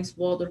strength,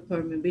 water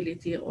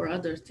permeability, or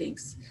other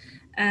things.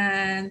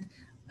 And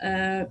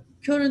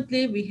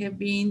Currently, we have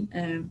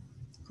been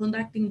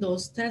conducting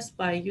those tests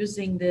by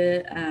using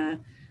the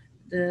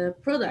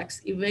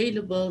products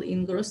available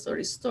in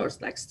grocery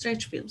stores like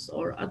stretch films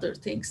or other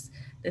things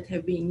that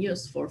have been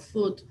used for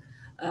food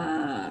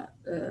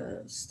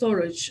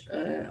storage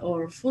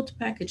or food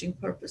packaging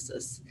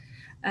purposes.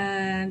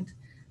 And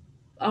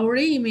our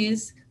aim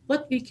is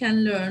what we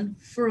can learn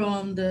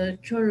from the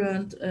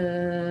current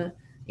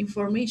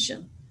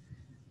information.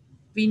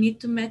 We need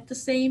to meet the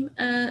same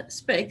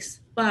specs,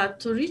 but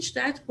to reach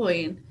that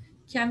point,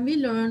 can we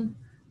learn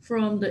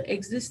from the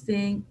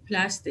existing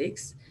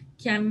plastics?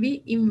 Can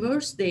we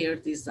inverse their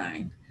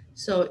design?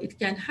 So it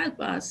can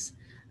help us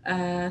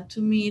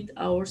to meet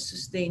our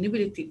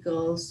sustainability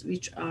goals,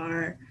 which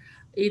are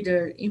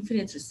either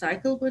infinite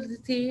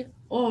recyclability,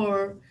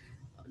 or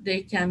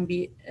they can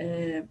be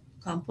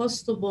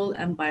compostable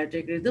and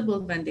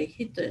biodegradable when they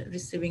hit the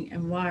receiving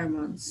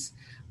environments.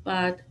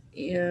 But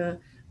we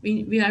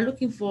are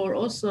looking for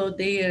also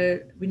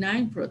their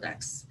benign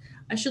products.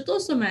 I should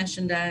also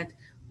mention that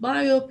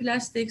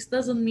bioplastics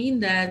doesn't mean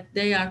that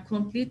they are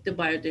completely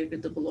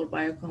biodegradable or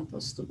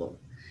biocompostable.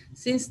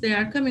 Since they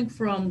are coming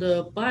from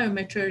the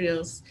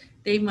biomaterials,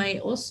 they may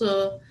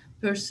also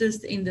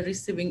persist in the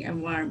receiving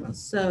environment.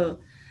 So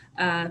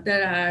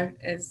there are,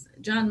 as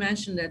John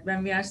mentioned, that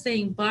when we are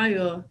saying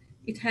bio,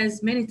 it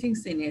has many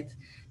things in it.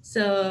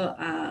 So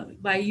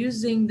by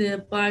using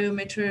the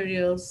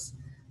biomaterials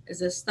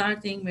as a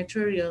starting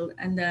material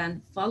and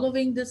then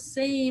following the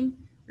same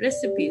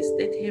recipes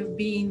that have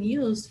been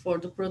used for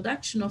the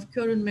production of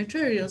current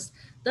materials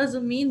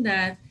doesn't mean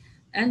that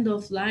end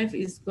of life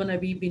is going to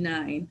be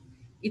benign.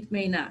 It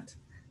may not.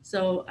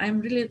 So I'm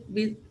really a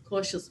bit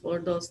cautious for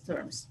those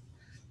terms.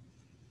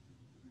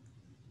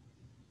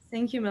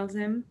 Thank you,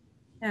 Meltem.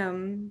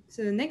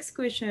 So the next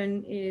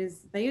question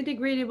is,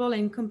 biodegradable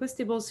and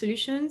compostable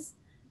solutions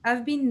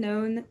have been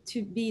known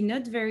to be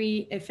not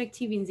very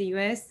effective in the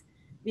US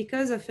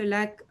because of a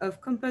lack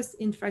of compost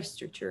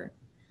infrastructure.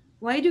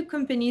 Why do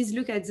companies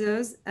look at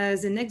those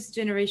as the next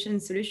generation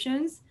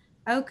solutions?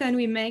 How can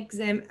we make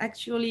them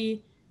actual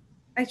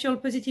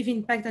positive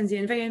impact on the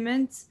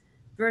environment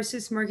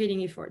versus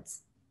marketing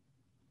efforts?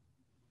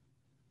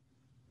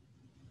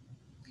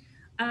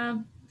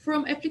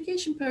 From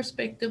application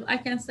perspective, I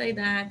can say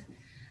that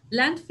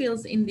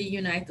landfills in the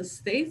United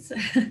States,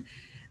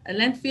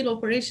 landfill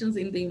operations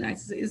in the United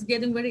States is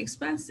getting very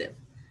expensive.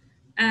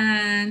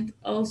 And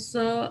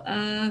also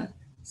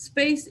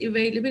space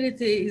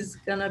availability is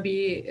gonna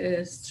be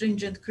a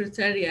stringent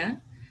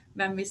criteria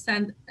when we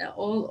send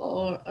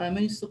all our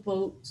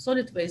municipal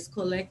solid waste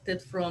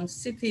collected from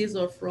cities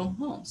or from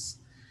homes.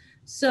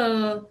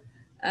 So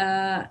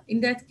in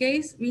that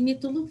case, we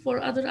need to look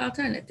for other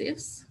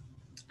alternatives.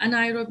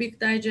 Anaerobic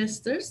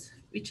digesters,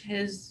 which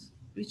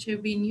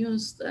have been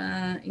used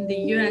in the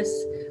US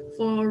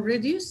for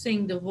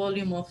reducing the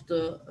volume of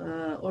the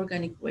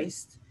organic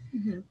waste.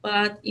 Mm-hmm.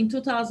 But in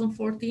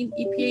 2014,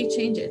 EPA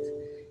changed it.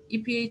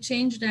 EPA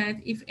changed that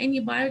if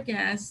any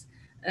biogas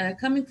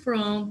coming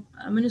from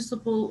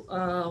municipal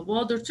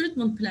water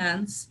treatment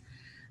plants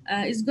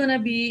is going to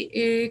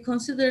be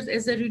considered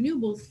as a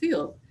renewable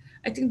fuel.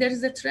 I think there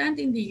is a trend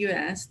in the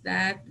US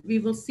that we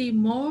will see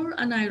more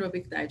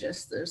anaerobic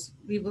digesters.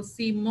 We will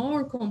see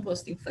more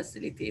composting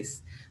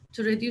facilities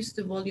to reduce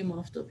the volume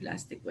of the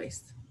plastic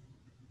waste.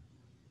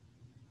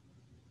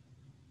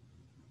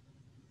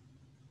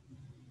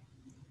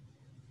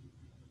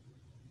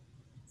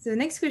 So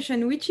next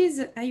question, which is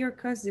the higher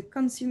cost the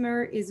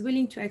consumer is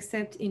willing to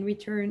accept in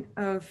return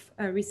of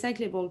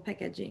recyclable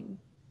packaging?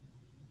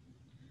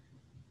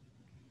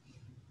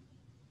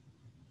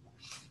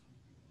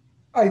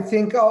 I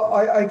think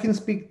I can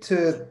speak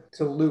to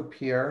Loop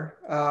here.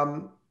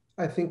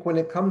 I think when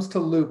it comes to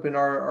Loop in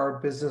our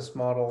business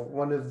model,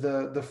 one of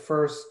the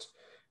first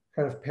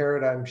kind of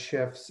paradigm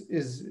shifts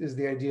is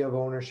the idea of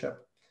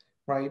ownership,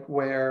 right?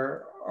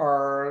 Where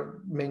our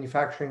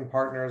manufacturing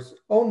partners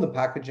own the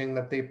packaging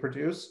that they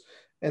produce,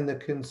 and the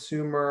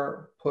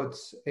consumer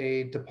puts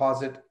a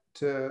deposit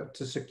to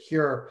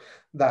secure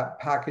that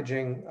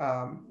packaging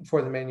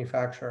for the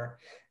manufacturer.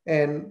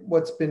 And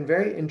what's been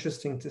very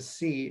interesting to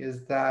see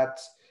is that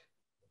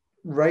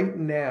right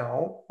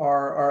now,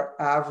 our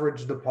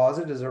average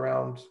deposit is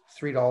around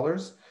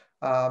 $3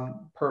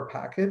 per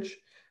package,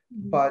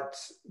 mm-hmm. But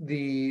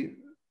the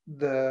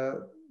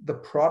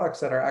products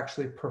that are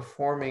actually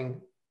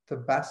performing the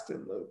best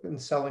in Loop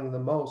and selling the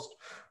most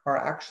are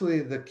actually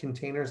the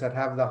containers that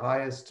have the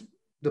highest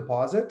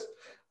deposit.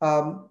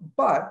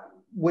 But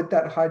with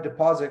that high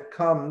deposit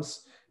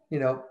comes,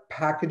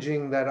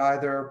 packaging that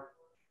either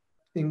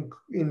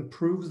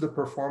improves the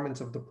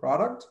performance of the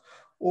product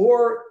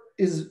or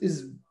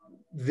is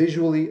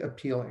visually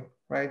appealing,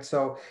 right?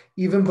 So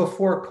even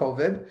before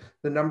COVID,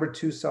 the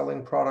 #2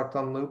 selling product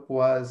on Loop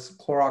was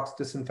Clorox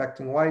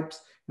disinfecting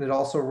wipes, and it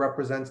also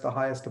represents the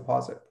highest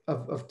deposit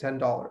of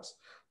 $10.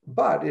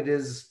 But it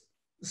is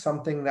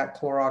something that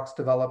Clorox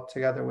developed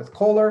together with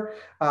Kohler,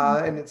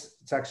 and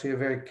it's actually a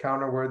very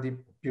counter-worthy,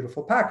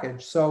 beautiful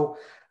package. So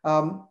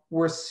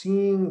we're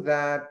seeing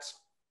that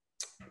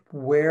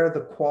where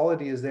the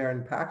quality is there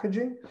in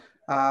packaging,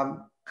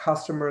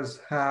 customers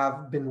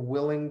have been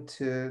willing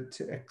to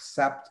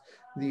accept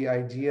the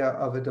idea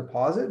of a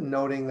deposit,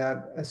 noting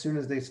that as soon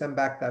as they send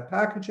back that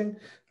packaging,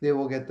 they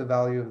will get the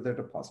value of their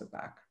deposit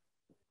back.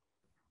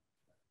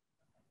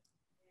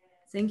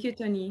 Thank you,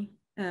 Tony.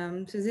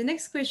 So the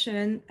next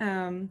question,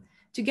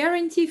 to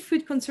guarantee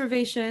food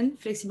conservation,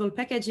 flexible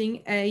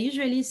packaging, I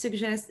usually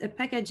suggest a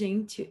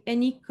packaging to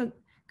any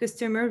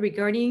customer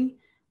regarding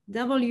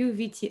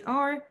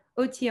WVTR,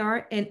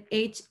 OTR, and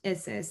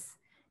HSS.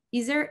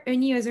 Is there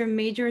any other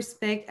major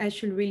spec I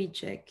should really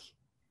check?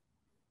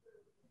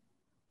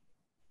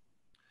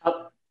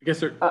 I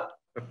guess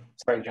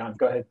sorry, John,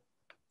 go ahead.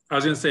 I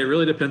was going to say it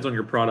really depends on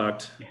your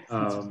product.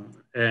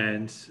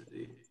 And,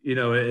 you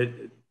know,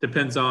 it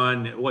depends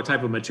on what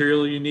type of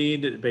material you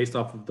need based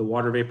off of the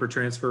water vapor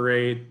transfer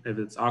rate, if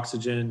it's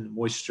oxygen,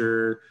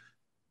 moisture,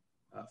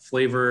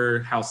 flavor,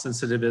 how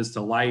sensitive it is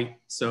to light.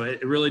 So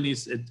it really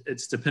needs,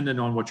 it's dependent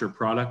on what your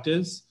product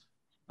is.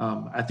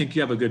 I think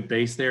you have a good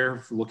base there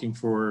for looking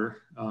for,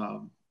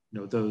 you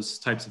know, those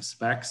types of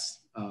specs.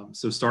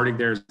 So starting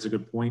there is a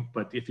good point,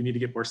 but if you need to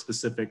get more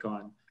specific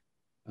on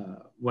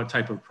what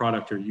type of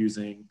product you're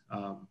using,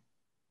 you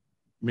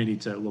may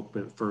need to look a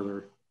bit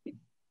further.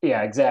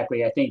 Yeah,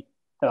 exactly. I think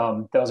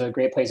those are a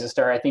great places to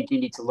start. I think you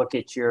need to look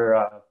at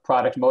your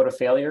product mode of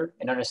failure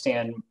and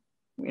understand,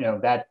 you know,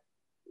 that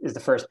is the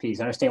first piece.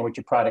 Understand what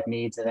your product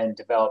needs and then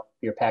develop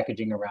your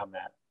packaging around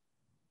that.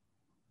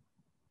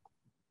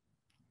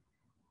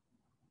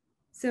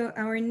 So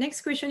our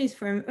next question is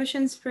from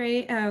Ocean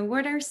Spray.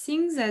 What are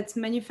things that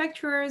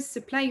manufacturers,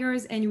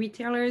 suppliers, and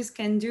retailers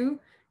can do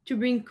to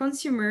bring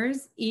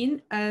consumers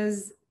in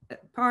as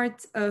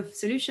part of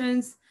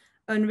solutions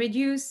on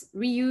reduce,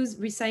 reuse,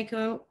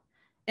 recycle,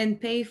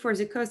 and pay for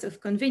the cost of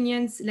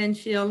convenience,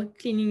 landfill,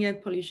 cleaning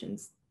up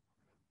pollutions?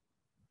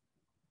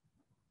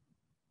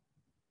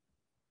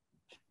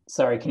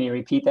 Sorry, can you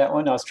repeat that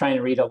one? I was trying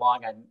to read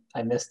along.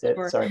 I missed it.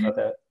 Sorry about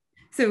that.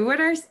 So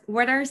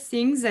what are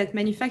things that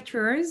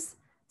manufacturers,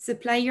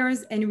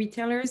 suppliers, and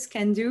retailers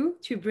can do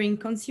to bring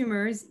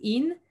consumers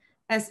in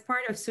as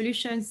part of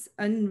solutions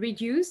on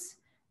reduce,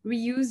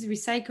 reuse,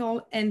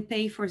 recycle, and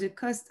pay for the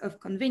cost of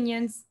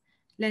convenience,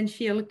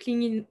 landfill,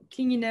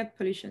 cleaning up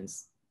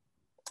pollutions?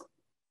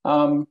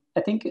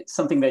 I think it's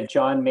something that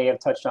John may have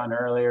touched on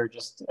earlier,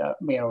 just,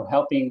 you know,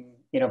 helping,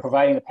 you know,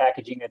 providing the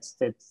packaging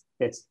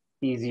that's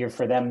easier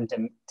for them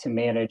to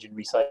manage and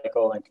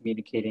recycle and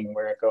communicating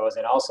where it goes.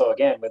 And also,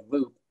 again, with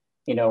Loop,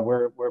 you know,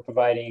 we're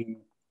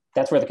providing,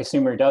 that's where the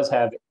consumer does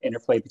have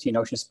interplay between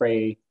Ocean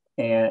Spray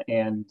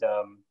and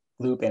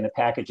Loop and the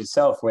package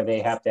itself, where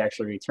they have to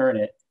actually return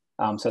it.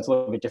 So it's a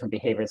little bit different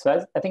behavior.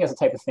 So I think that's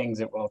the type of things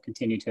that will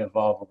continue to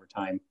evolve over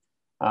time.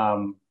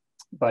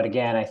 But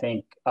again, I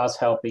think us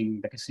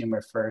helping the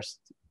consumer first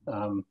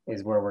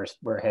is where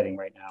we're heading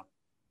right now.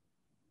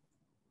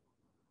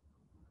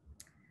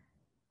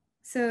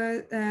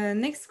 So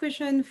next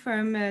question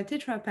from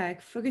Tetra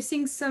Pak.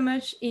 Focusing so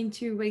much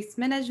into waste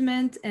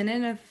management and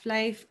end of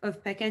life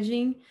of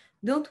packaging,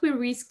 don't we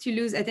risk to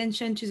lose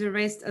attention to the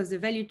rest of the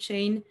value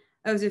chain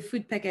of the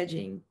food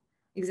packaging?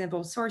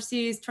 Example,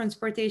 sources,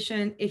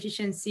 transportation,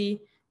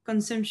 efficiency,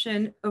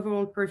 consumption,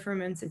 overall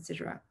performance,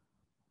 etc.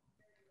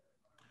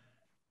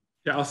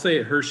 Yeah, I'll say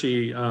at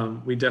Hershey,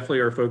 we definitely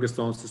are focused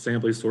on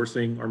sustainably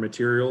sourcing our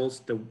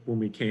materials when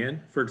we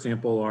can. For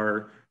example,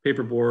 our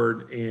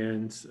paperboard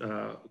and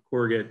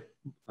corrugate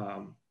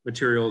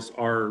materials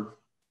are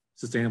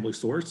sustainably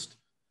sourced.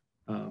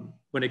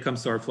 When it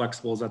comes to our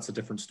flexibles, that's a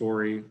different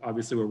story.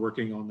 Obviously, we're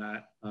working on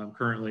that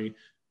currently.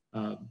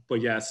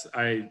 But yes,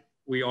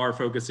 we are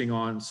focusing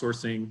on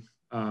sourcing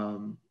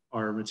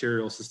our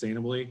materials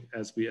sustainably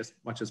as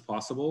much as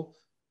possible.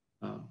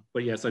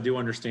 But yes, I do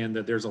understand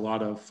that there's a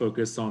lot of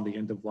focus on the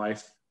end of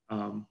life,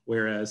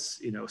 whereas,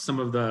 you know, some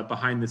of the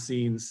behind the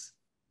scenes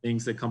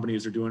things that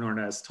companies are doing aren't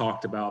as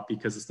talked about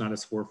because it's not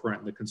as forefront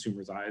in the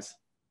consumer's eyes.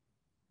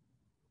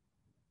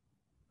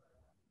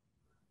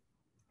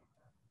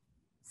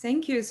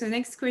 Thank you. So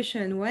next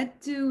question,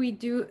 what do we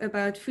do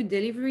about food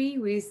delivery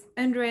with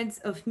hundreds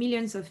of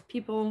millions of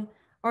people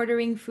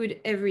ordering food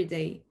every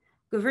day?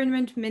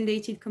 Government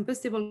mandated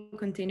compostable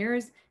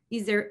containers.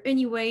 Is there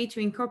any way to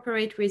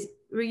incorporate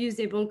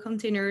reusable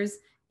containers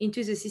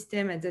into the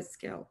system at that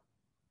scale?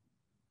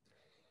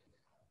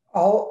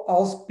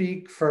 I'll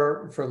speak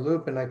for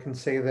Loop, and I can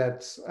say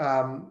that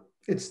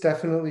it's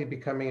definitely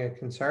becoming a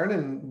concern.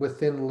 And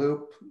within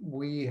Loop,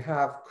 we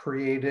have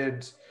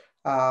created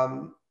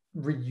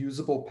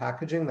reusable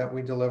packaging that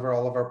we deliver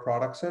all of our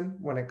products in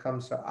when it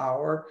comes to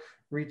our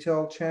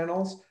retail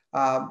channels.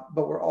 But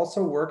we're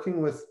also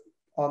working with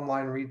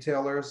online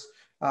retailers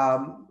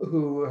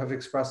who have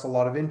expressed a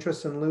lot of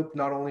interest in Loop,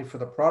 not only for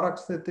the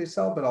products that they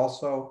sell, but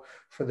also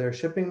for their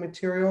shipping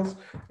materials.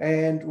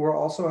 And we're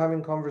also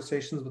having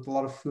conversations with a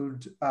lot of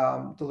food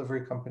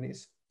delivery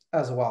companies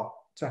as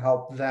well to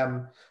help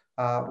them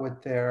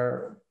with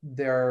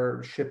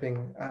their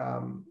shipping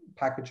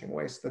packaging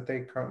waste that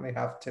they currently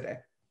have today.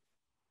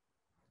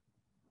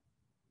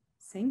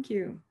 Thank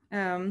you.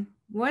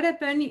 What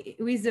happened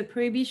with the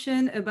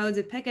prohibition about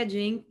the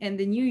packaging and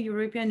the new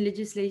European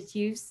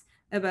legislatives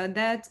about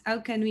that? How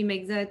can we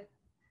make that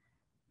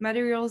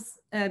materials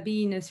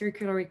be in a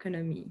circular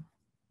economy?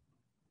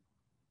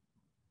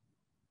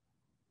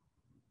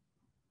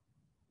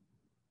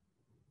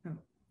 Oh,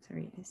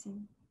 sorry, I see.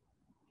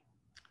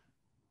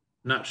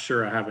 Not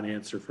sure I have an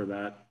answer for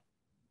that.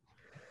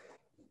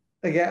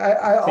 Again,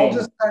 I'll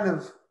just kind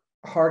of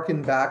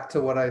harken back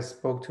to what I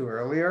spoke to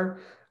earlier.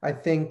 I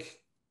think,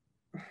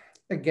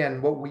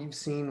 again, what we've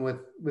seen with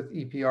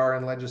EPR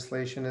and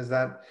legislation is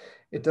that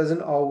it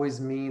doesn't always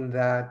mean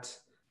that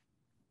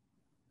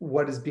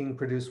what is being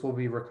produced will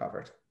be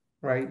recovered,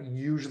 right?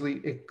 Usually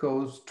it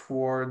goes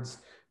towards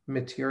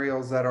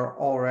materials that are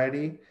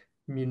already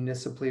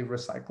municipally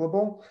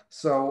recyclable.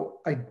 So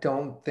I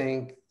don't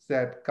think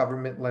that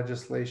government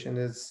legislation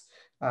is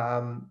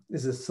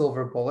a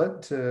silver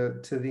bullet to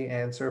the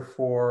answer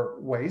for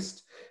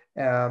waste.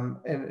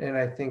 And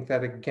I think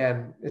that,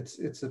 again,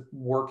 it's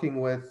working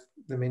with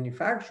the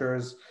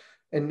manufacturers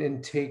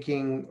and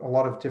taking a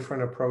lot of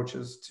different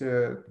approaches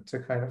to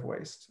kind of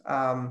waste.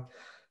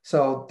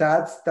 So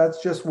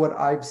that's just what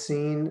I've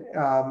seen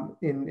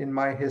in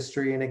my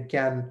history. And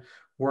again,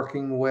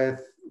 working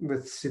with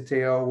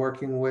Citeo,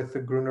 working with the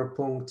Gruner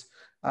Punkt,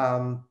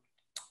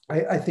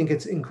 I think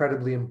it's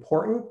incredibly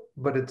important,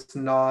 but it's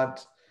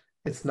not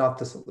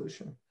the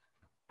solution.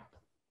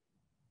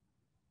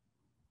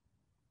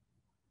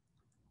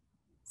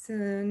 So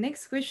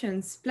next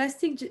questions.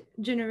 Plastic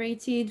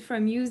generated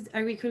from used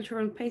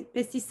agricultural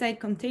pesticide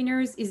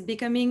containers is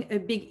becoming a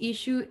big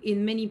issue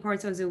in many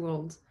parts of the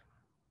world.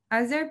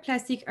 Are there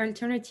plastic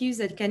alternatives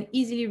that can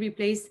easily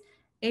replace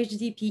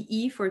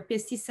HDPE for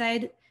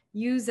pesticide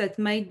use that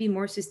might be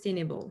more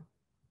sustainable?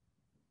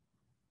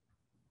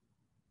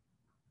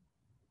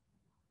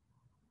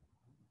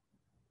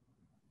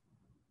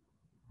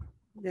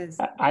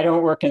 I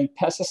don't work in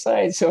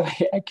pesticides, so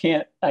I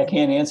can't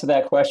answer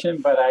that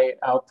question. But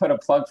I'll put a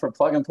plug for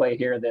Plug and Play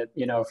here. That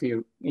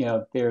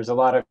if there's a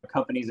lot of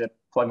companies that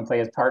Plug and Play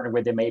has partnered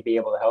with, they may be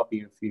able to help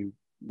you if you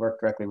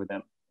work directly with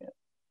them.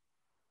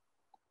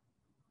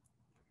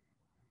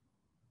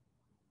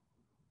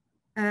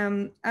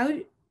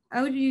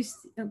 How do you?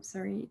 I'm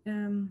sorry.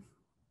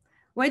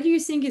 What do you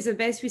think is the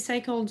best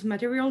recycled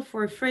material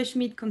for fresh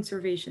meat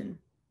conservation?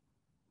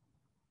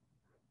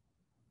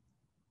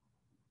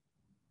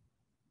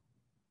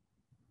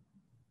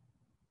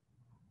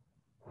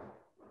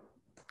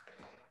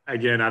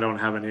 Again, I don't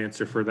have an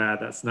answer for that.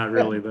 That's not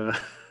really the,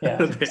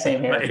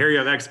 same here. my area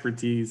of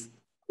expertise.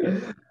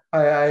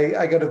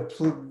 I got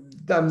to,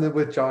 I'm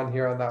with John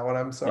here on that one.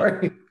 I'm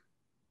sorry. Yeah.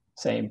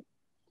 Same.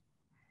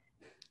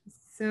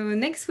 So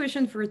next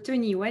question for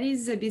Tony. What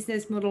is the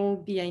business model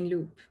behind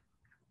Loop?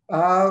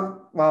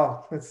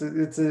 Well, it's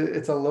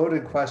a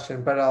loaded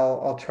question, but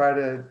I'll try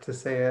to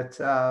say it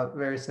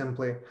very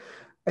simply.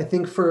 I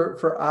think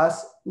for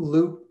us,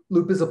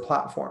 Loop is a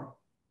platform,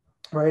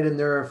 right? And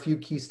there are a few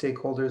key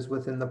stakeholders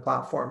within the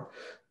platform.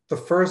 The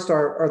first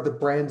are the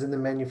brands and the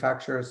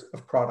manufacturers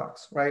of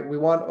products, right? We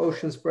want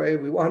Ocean Spray,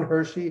 we want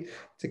Hershey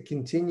to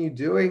continue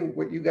doing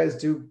what you guys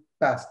do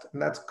best,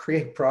 and that's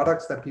create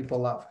products that people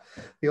love.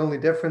 The only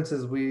difference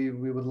is we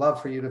would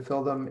love for you to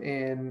fill them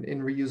in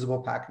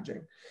reusable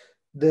packaging.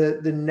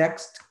 The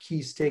next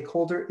key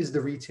stakeholder is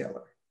the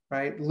retailer,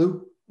 right?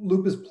 Loop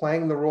is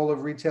playing the role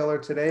of retailer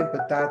today,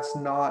 but that's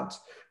not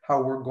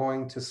how we're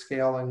going to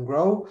scale and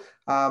grow.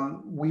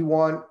 We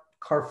want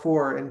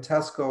Carrefour and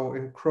Tesco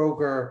and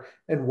Kroger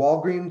and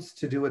Walgreens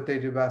to do what they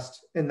do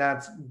best, and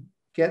that's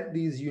get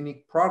these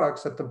unique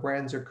products that the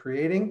brands are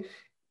creating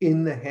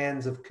in the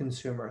hands of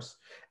consumers.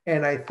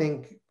 And I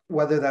think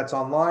whether that's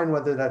online,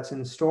 whether that's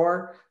in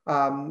store,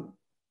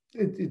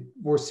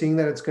 we're seeing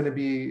that it's going to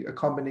be a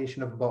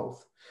combination of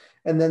both.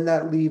 And then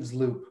that leaves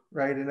Loop,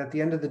 right? And at the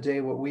end of the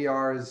day, what we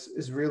are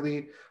is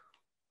really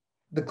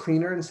the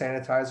cleaner and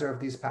sanitizer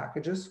of these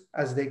packages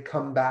as they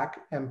come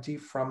back empty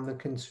from the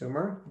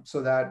consumer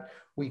so that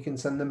we can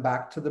send them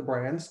back to the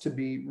brands to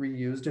be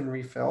reused and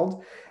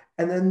refilled.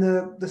 And then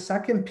the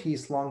second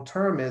piece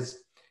long-term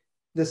is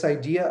this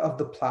idea of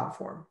the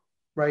platform,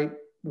 right?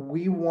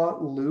 We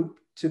want Loop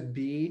to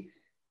be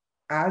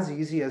as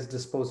easy as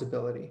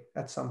disposability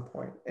at some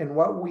point. And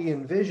what we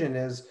envision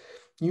is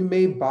you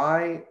may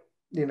buy,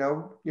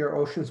 your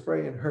Ocean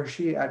Spray and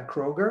Hershey at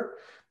Kroger,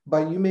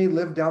 but you may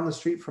live down the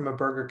street from a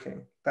Burger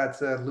King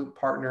that's a Loop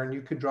partner, and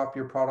you could drop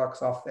your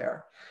products off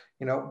there.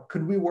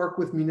 Could we work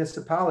with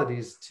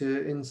municipalities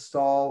to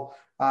install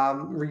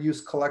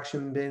reuse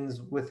collection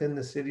bins within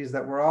the cities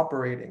that we're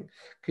operating?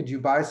 Could you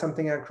buy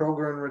something at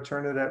Kroger and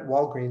return it at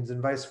Walgreens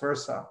and vice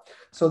versa?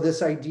 So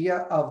this idea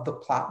of the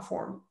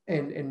platform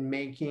and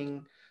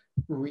making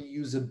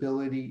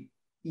reusability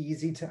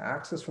easy to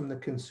access from the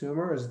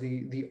consumer is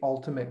the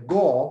ultimate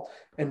goal.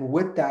 And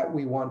with that,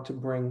 we want to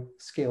bring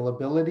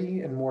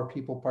scalability and more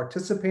people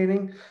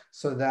participating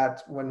so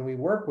that when we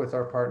work with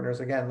our partners,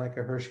 again, like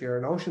a Hershey or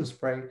an Ocean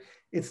Spray,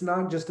 it's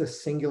not just a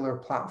singular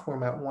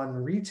platform at one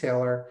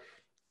retailer.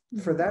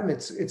 for them,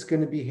 it's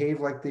going to behave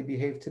like they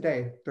behave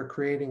today. They're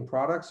creating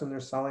products and they're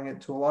selling it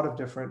to a lot of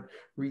different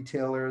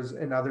retailers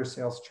and other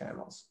sales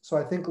channels. So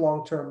I think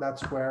long term,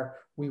 that's where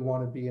we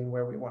want to be and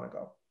where we want to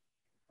go.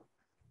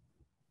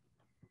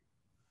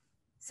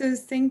 So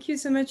thank you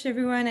so much,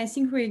 everyone. I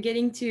think we're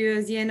getting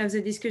to the end of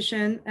the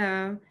discussion.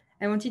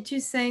 I wanted to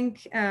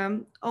thank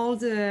all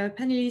the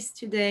panelists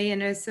today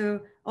and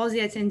also all the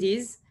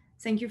attendees.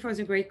 Thank you for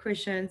the great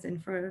questions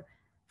and for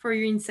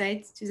your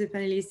insights to the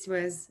panelists. It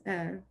was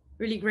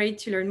really great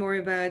to learn more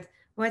about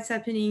what's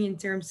happening in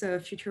terms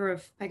of future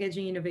of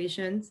packaging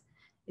innovations.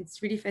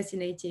 It's really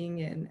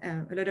fascinating and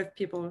a lot of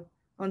people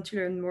want to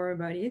learn more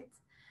about it.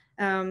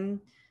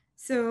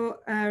 So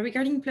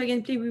regarding Plug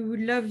and Play, we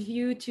would love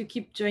you to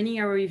keep joining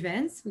our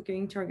events. We're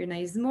going to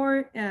organize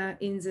more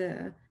in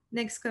the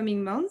next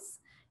coming months.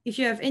 If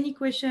you have any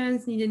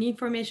questions, need any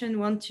information,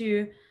 want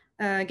to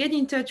get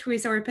in touch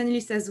with our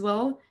panelists as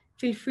well,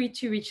 feel free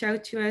to reach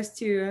out to us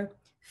to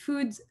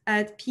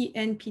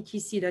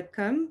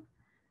food@pnptc.com.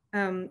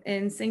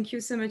 And thank you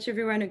so much,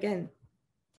 everyone, again.